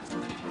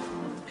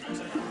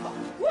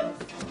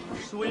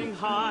 Swing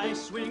high,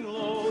 swing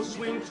low,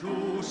 swing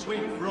to,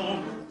 swing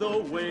from. The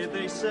way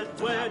they set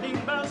wedding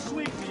bells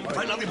swinging. All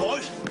right, lovely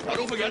boys. Now,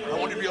 don't forget, I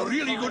want it to be a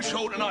really good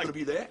show tonight. Will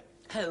be there?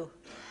 Who?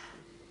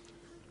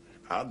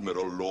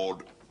 Admiral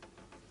Lord.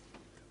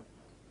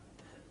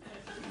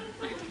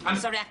 I'm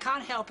sorry, I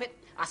can't help it.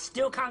 I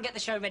still can't get the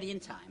show ready in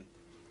time.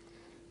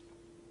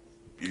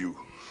 You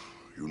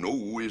know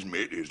who his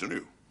mate is, don't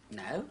you?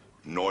 No.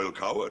 Noel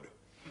Coward.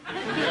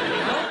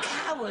 Noel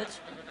Coward?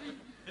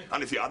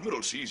 And if the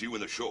Admiral sees you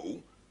in the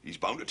show, he's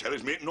bound to tell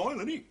his mate Noel,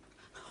 isn't he?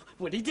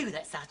 Would he do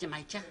that, Sergeant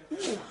Major?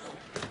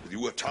 With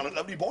you a talent,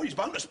 lovely boy, he's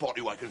bound to spot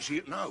you. I can see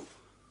it now.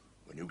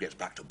 When you gets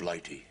back to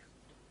Blighty,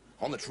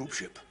 on the troop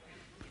ship,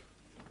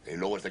 they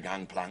lowers the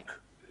gangplank,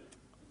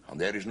 and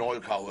there is Noel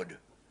Coward,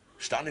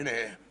 standing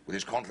there with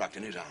his contract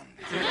in his hand.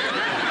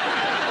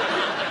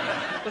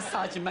 Well,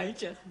 Sergeant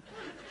Major,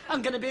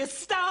 I'm going to be a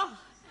star,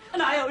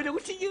 and I owe it all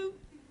to you.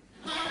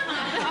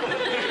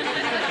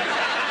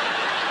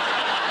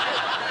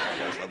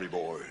 Yes, lovely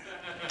boy.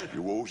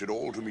 You owes it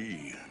all to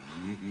me.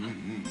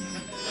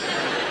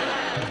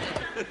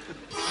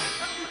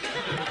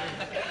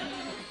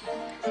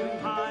 Swing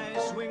high,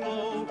 swing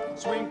low,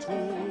 swing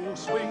to,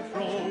 swing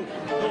fro.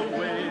 The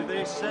way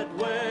they set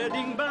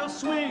wedding bells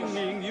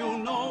swinging, you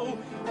know.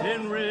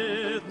 In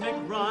rhythmic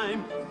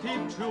rhyme,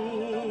 keep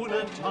tune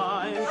and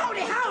time. Hold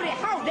it, hold it,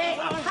 hold it,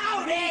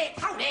 hold it,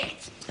 hold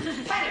it.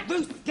 Hey,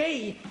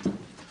 Brewski,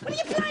 what are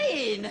you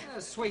playing?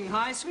 Swing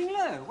high, swing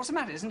low. What's the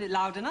matter? Isn't it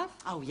loud enough?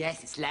 Oh,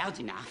 yes, it's loud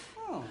enough.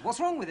 Oh, what's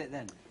wrong with it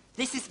then?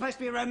 This is supposed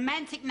to be a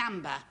romantic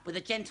number with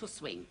a gentle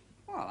swing.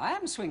 Well, I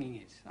am swinging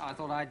it. I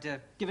thought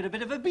I'd give it a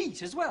bit of a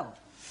beat as well.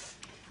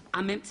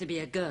 I'm meant to be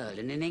a girl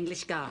in an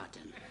English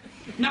garden,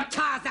 not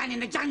Tarzan in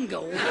the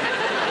jungle.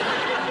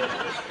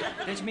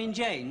 Don't you mean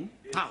Jane?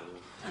 Oh.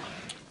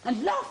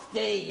 And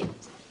Lofty!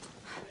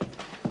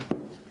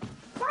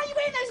 Why are you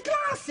wearing those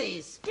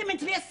glasses? You're meant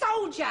to be a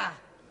soldier.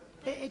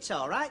 It's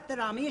all right. They're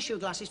army issue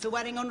glasses for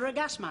wearing under a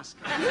gas mask.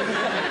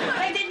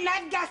 They didn't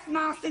have gas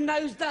masks in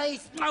those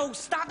days. Oh,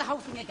 start the whole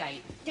thing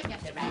again. Get me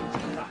up the range.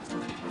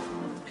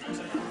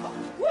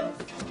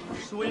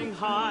 Swing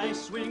high,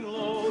 swing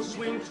low,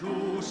 swing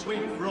to,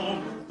 swing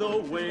from. The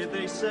way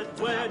they set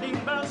wedding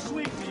bells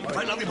swinging.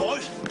 Right, lovely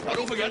boys. Now,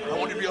 don't forget, I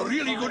want it to be a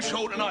really good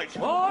show tonight.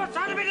 Oh, it's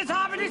on a bit of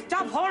top of this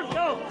top hole,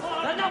 too.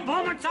 There's no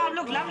moment, Tom.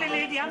 Look, lovely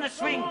lady on the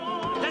swing.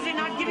 Does it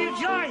not give you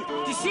joy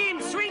to see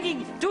him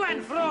swinging to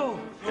and fro?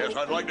 Yes,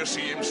 I'd like to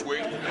see him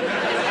swing.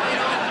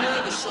 I'm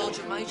nervous,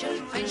 Sergeant Major.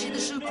 Fancy the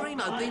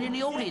Supremo being in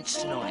the audience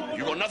tonight.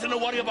 You got nothing to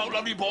worry about,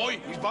 lovely boy.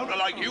 He's bound to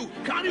like you.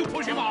 Can't you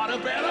push him harder,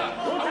 better?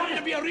 I want it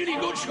to be a really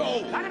good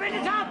show. On a bit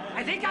of top.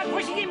 I think I'm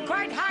pushing him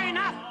quite high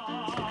enough.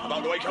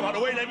 Come out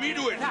of the way, let me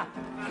do it. Yeah.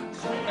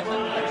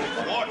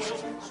 Watch.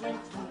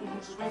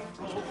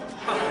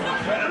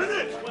 Better than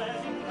it.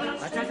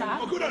 What's that?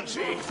 Oh, good on,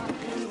 see.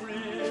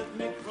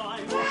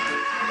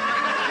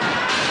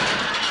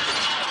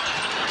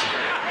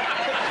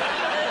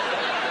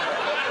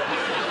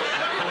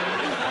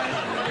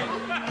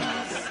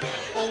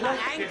 My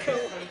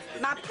ankle.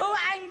 My poor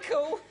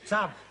ankle.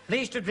 Sam,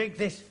 pleased to drink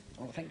this.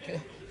 Oh, thank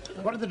you.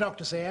 What did the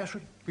doctor say,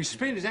 Ashford? He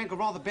sprained his ankle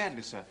rather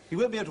badly, sir. He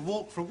won't be able to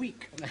walk for a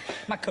week.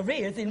 My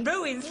career's in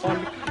ruins.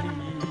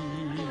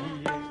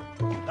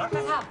 Dr.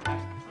 Saab.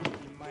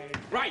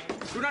 Right.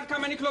 Do not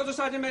come any closer,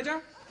 Sergeant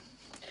Major.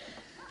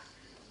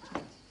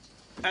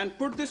 And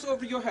put this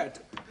over your head.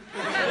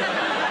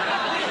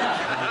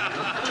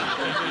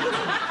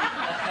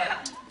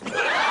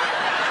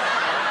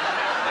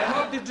 I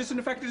hope this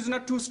disinfectant is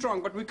not too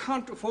strong, but we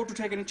can't afford to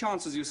take any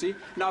chances, you see.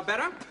 Now,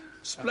 Bera,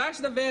 splash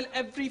the veil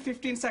every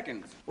 15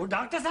 seconds. Oh,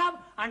 Dr. Saab,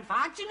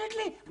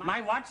 unfortunately, my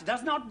watch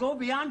does not go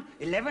beyond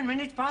 11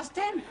 minutes past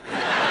 10.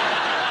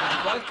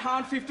 Well,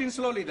 count 15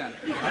 slowly then.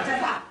 Dr.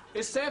 Saab.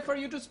 It's safe for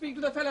you to speak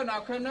to the fellow now,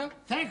 Colonel.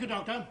 Thank you,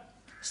 Doctor.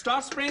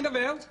 Start spraying the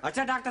veil.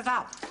 Acha, Dr.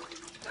 Saab.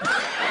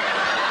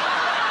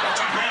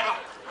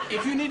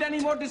 If you need any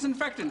more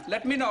disinfectant,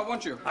 let me know,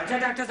 won't you? Acha,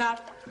 Dr. Saab.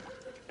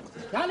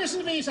 Now listen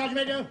to me, Sergeant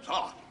Major.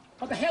 Ah.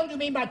 What the hell do you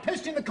mean by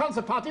posting the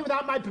concert party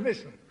without my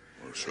permission?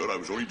 Well, sir, I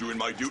was only doing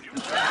my duty.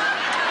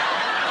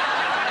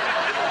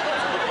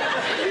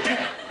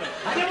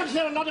 I don't want to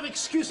hear a lot of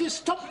excuses.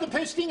 Stop the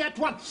posting at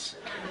once.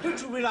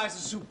 Don't you realise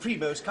the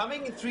Supremo's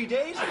coming in 3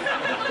 days?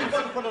 We've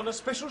got to put on a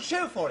special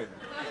show for him.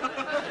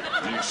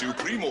 The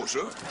Supremo,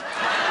 sir.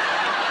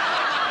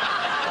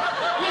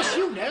 Yes,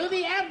 you know,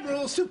 the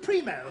Admiral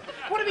Supremo.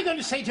 What are we going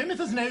to say to him if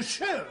there's no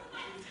show?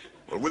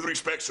 Well, with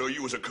respect, sir,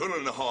 you was a colonel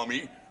in the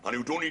army, and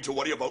you don't need to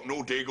worry about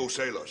no Dago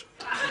sailors.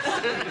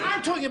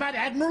 I'm talking about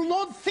Admiral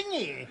Lord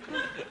Thingy.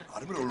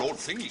 Admiral Lord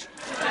Thingies.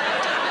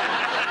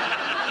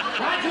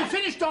 Right, we've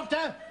finished,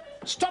 Doctor.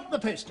 Stop the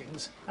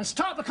postings and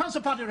start the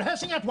concert party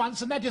rehearsing at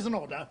once, and that is an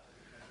order.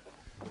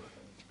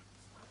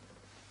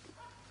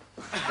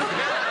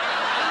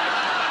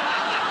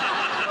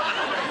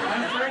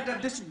 I'm afraid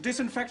that this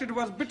disinfectant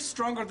was a bit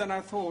stronger than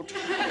I thought.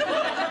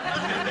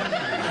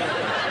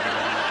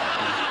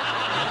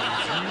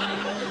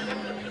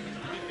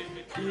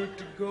 Good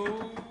to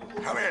go.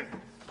 Come in.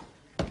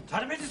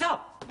 Sergeant Saab,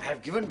 I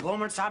have given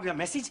Bowman Saab your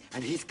message,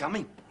 and he's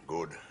coming.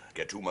 Good.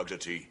 Get 2 mugs of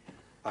tea.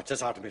 Acha,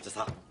 Sergeant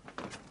Saab.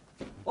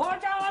 Oh,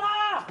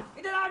 Jawala!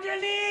 Idhar aa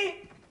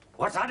jaldi!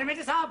 What, Sergeant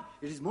Saab?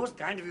 It is most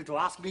kind of you to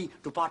ask me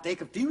to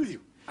partake of tea with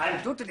you. I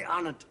am totally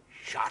honored.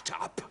 Shut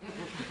up.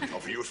 Now,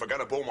 for you,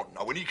 forget a Beaumont.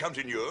 Now, when he comes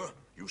in here,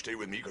 you stay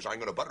with me, because I'm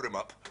going to butter him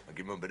up and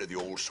give him a bit of the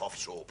old soft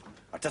soap.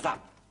 Acha, Saab.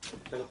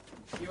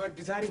 You are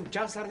desiring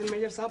cha, Sergeant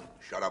Major Saab?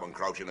 Shut up and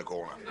crouch in the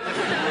corner.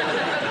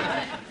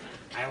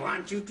 I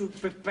want you to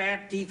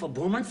prepare tea for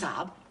Bowman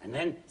Saab, and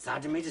then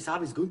Sergeant Major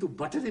Saab is going to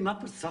butter him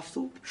up with soft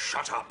soup.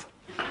 Shut up.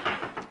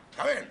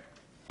 Come in.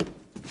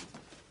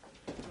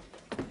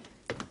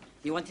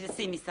 You wanted to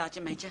see me,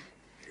 Sergeant Major?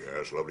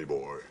 Yes, lovely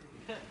boy.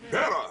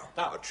 Vera,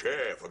 a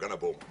chair for Gunner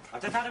Bowman.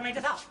 Sergeant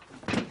Major Saab.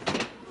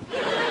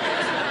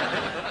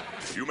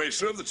 You may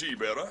serve the tea,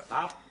 Vera.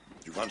 Saab. Do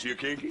you fancy a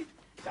cakey?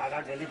 I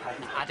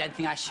don't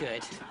think I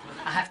should.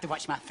 I have to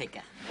watch my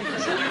figure.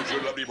 So you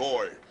should, lovely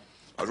boy.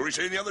 I was only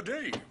saying the other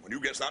day, when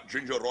you get that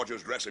Ginger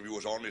Rogers dress of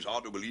yours on, it's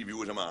hard to believe you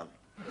was a man.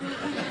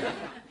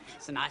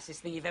 It's the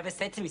nicest thing you've ever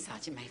said to me,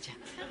 Sergeant Major.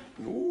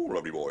 No,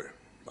 lovely boy.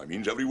 I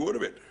means every word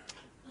of it.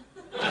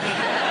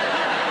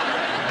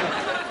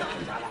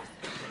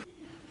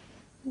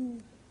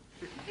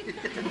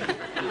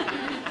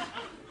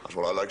 That's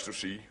what I likes to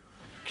see.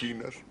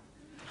 Keenness.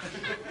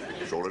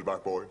 Shoulders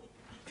back, boy.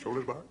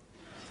 Shoulders back.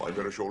 5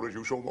 pair of shoulders,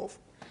 you show 'em off.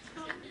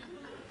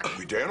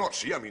 We dare not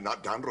see. I mean,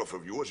 that dandruff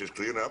of yours is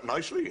clearing up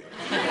nicely.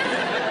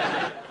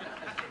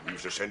 We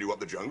used to send you up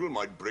the jungle,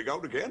 might break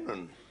out again,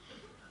 and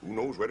who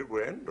knows where it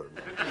will end.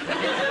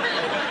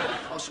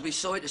 I should be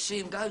sorry to see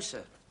him go,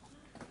 sir.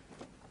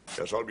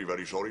 Yes, I'll be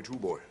very sorry too,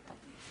 boy.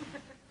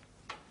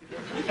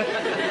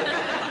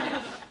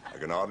 I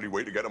can hardly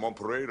wait to get him on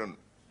parade and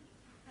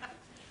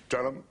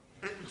tell him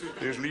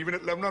he's leaving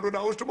at 1100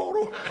 hours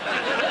tomorrow.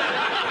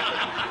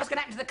 What's going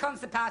to happen to the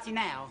concert party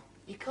now?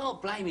 You can't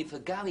blame him for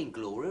going,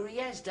 Gloria. He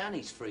has done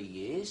his 3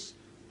 years.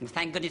 And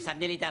thank goodness I've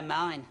nearly done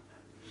mine.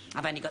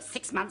 I've only got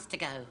 6 months to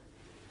go.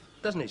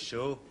 Doesn't it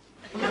show?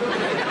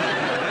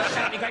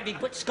 Shut me, great big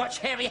butch Scotch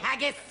hairy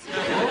haggis.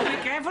 Oh, be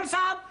careful,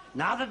 Saab.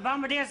 Now that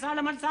Bombardier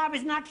Solomon Saab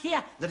is not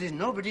here, there is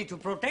nobody to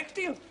protect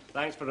you.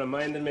 Thanks for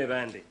reminding me,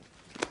 Randy.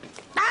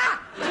 Ah!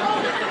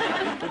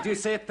 What'd you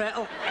say,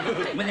 Petal?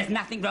 Well, there's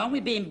nothing wrong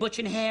with being butch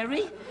and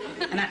hairy.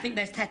 And I think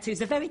those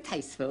tattoos are very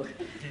tasteful.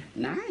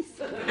 Nice.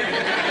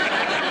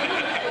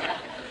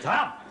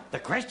 Saab, the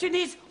question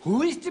is,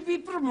 who is to be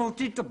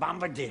promoted to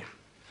Bombardier?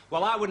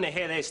 Well, I wouldn't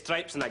hear those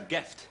stripes in a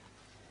gift.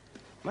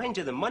 Mind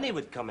you, the money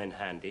would come in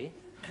handy.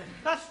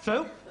 That's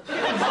true. The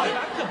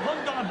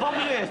bug on a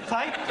Bombay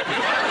type.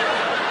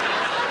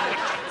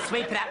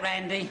 Sweep it up,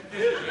 Randy.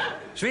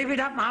 Sweep it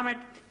up, Mohammed.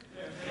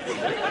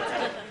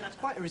 It's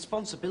quite a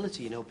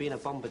responsibility, you know, being a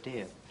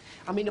bombardier.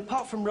 I mean,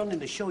 apart from running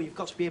the show, you've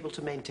got to be able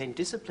to maintain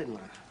discipline,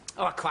 lad.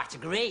 Oh, I quite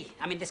agree.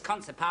 I mean, this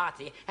concert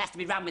party has to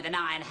be run with an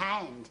iron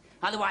hand.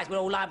 Otherwise, we're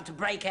all liable to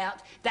break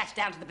out, dash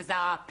down to the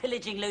bazaar,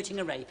 pillaging, looting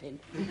and raping.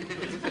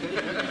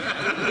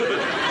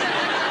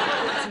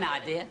 That's an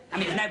idea. I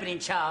mean, there's nobody in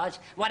charge.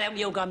 Why don't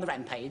we all go on the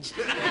rampage?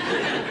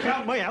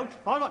 Count me out.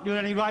 I'm not doing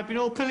any raping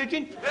or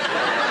pillaging.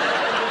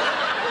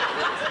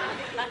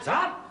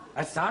 Saab,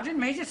 as Sergeant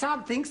Major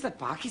Saab thinks that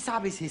Paki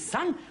Saab is his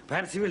son,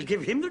 perhaps he will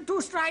give him the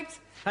 2 stripes.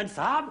 And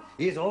Saab,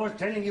 he is always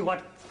telling you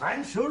what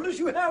fine shoulders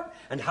you have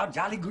and how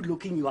jolly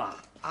good-looking you are.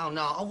 Oh,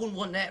 no, I wouldn't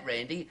want that,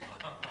 Randy.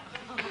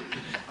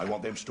 I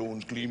want them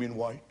stones gleaming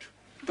white.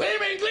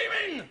 Gleaming,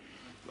 gleaming!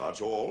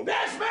 That's all.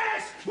 Miss,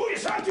 miss! Will you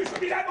start to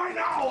be that by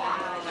now?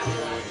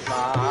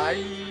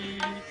 Bye.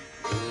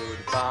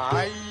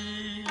 Goodbye.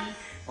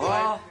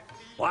 Oh,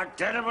 what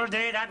terrible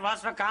day that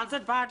was for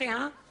concert party,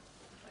 huh?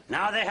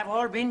 Now they have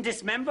all been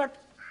dismembered.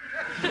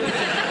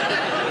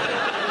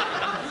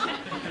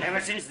 And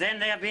ever since then,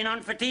 they have been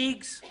on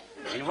fatigues,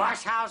 in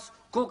wash house,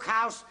 cook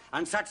house,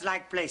 and such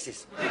like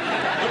places.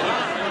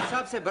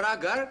 सबसे बड़ा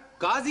घर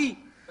काजी.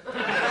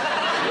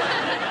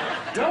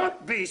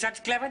 Don't be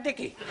such clever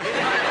Dickie.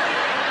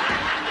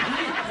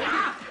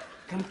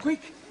 Come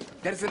quick.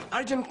 There's an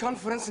urgent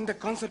conference in the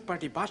concert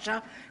party,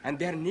 Basha, and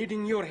they're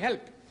needing your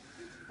help.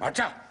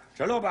 Acha,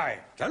 chalo bhai,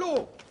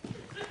 chalo.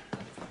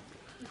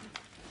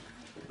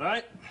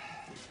 Right.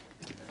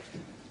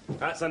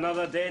 That's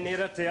another day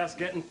nearer to us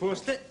getting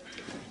posted.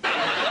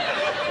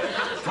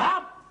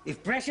 Stop!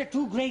 If pressure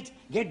too great,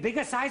 get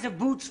bigger size of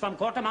boots from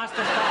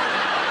Quartermaster's car.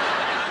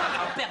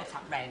 Oh, belt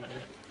up, Randy.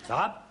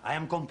 Saab, I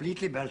am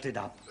completely belted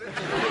up.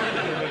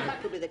 That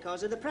could be the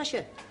cause of the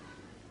pressure.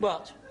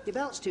 What? Your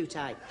belt's too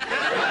tight.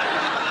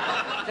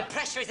 The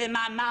pressure is in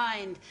my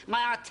mind,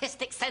 my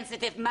artistic,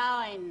 sensitive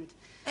mind.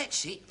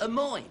 That's it, a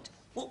mind.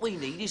 What we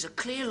need is a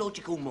clear,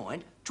 logical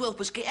mind to help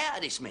us get out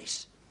of this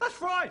mess.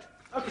 That's right.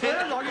 A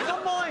clear,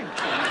 logical mind.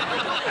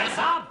 And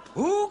Saab,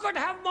 who could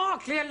have more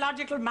clear,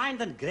 logical mind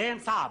than Graham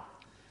Saab?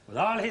 With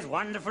all his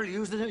wonderful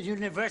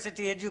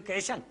university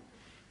education.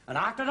 And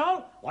after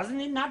all,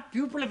 wasn't he not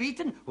pupil of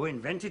Eton who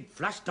invented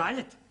flush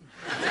toilet?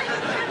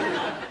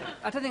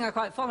 I don't think I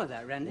quite follow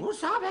that, Randy. Oh,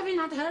 Saab, have you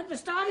not heard the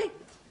story?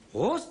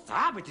 Oh,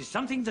 Saab, it is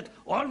something that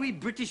all we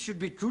British should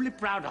be truly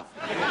proud of.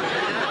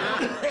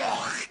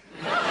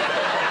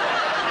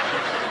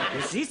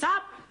 You see,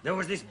 Saab, there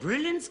was this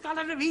brilliant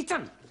scholar of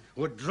Eton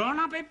who had drawn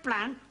up a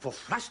plan for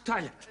flush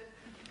toilet.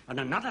 And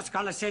another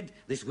scholar said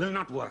this will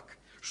not work.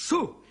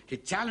 So he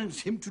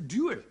challenged him to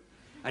duel.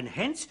 And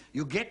hence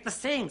you get the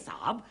saying,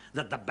 Saab,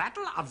 that the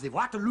Battle of the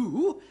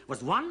Waterloo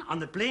was won on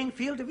the playing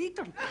field of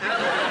Eton.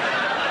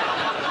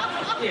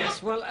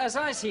 Yes, well, as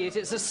I see it,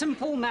 it's a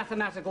simple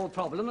mathematical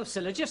problem of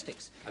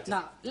syllogistics.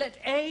 Now, let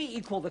A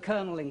equal the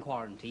kernel in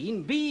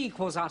quarantine, B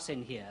equals us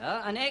in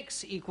here, and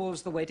X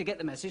equals the way to get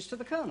the message to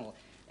the kernel.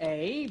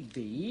 A,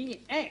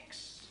 B,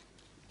 X.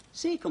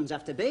 C comes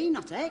after B,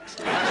 not X.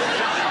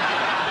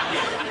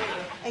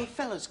 Hey,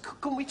 fellas,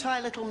 can we tie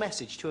a little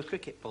message to a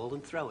cricket ball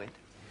and throw it?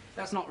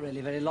 That's not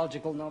really very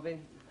logical, Nobby.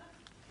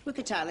 We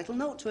could tie a little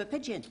note to a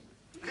pigeon.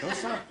 No,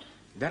 sir.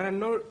 There are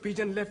no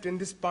pigeons left in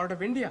this part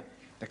of India.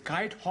 The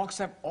kite hawks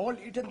have all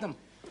eaten them.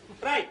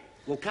 Right,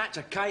 we'll catch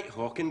a kite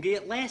hawk and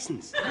get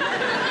lessons.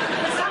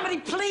 Will somebody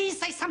please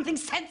say something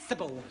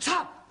sensible?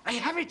 Stop! I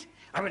have it.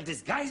 I will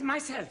disguise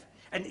myself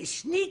and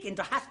sneak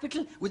into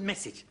hospital with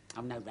message.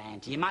 Oh, no,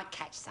 Randy, you might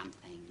catch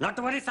something. Not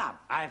to worry, Saab.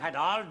 I've had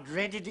all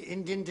dreaded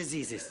Indian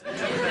diseases.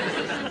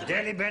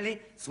 Delhi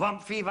belly,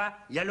 swamp fever,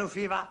 yellow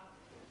fever.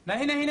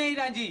 नहीं नहीं नहीं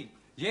राजी,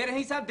 ये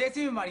रही साहब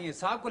देसी बीमारी है,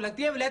 साहब को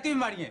लगती है विलायती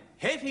बीमारी है,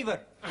 hay fever.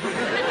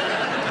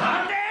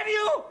 How dare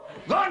you?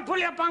 Go and pull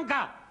your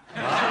panka.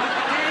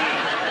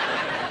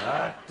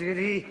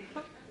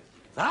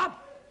 Saab,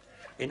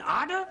 in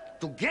order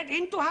to get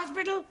into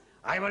hospital,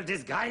 I will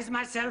disguise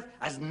myself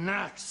as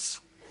nurse.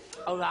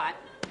 All right.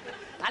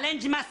 I'll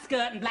lend you my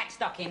skirt and black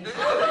stockings.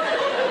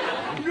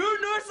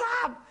 No,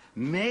 Saab.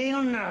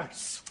 Male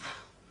nurse.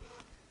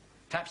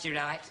 Perhaps you're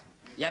right.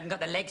 You haven't got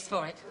the legs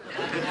for it.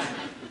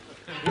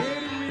 Here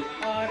we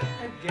are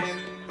again,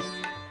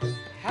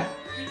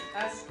 happy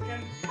as can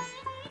be.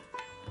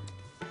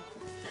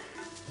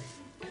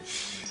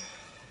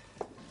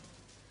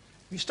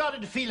 You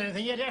started to feel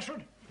anything yet,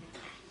 Ashford?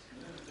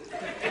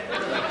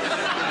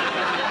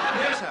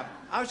 Yes, sir.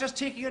 I was just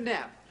taking a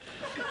nap.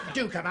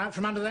 Do come out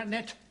from under that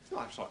net. Oh,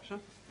 I'm sorry, sir.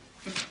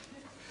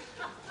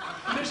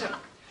 No, sir.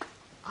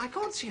 I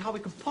can't see how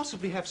we could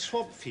possibly have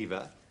swamp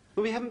fever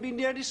when we haven't been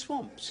near any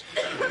swamps.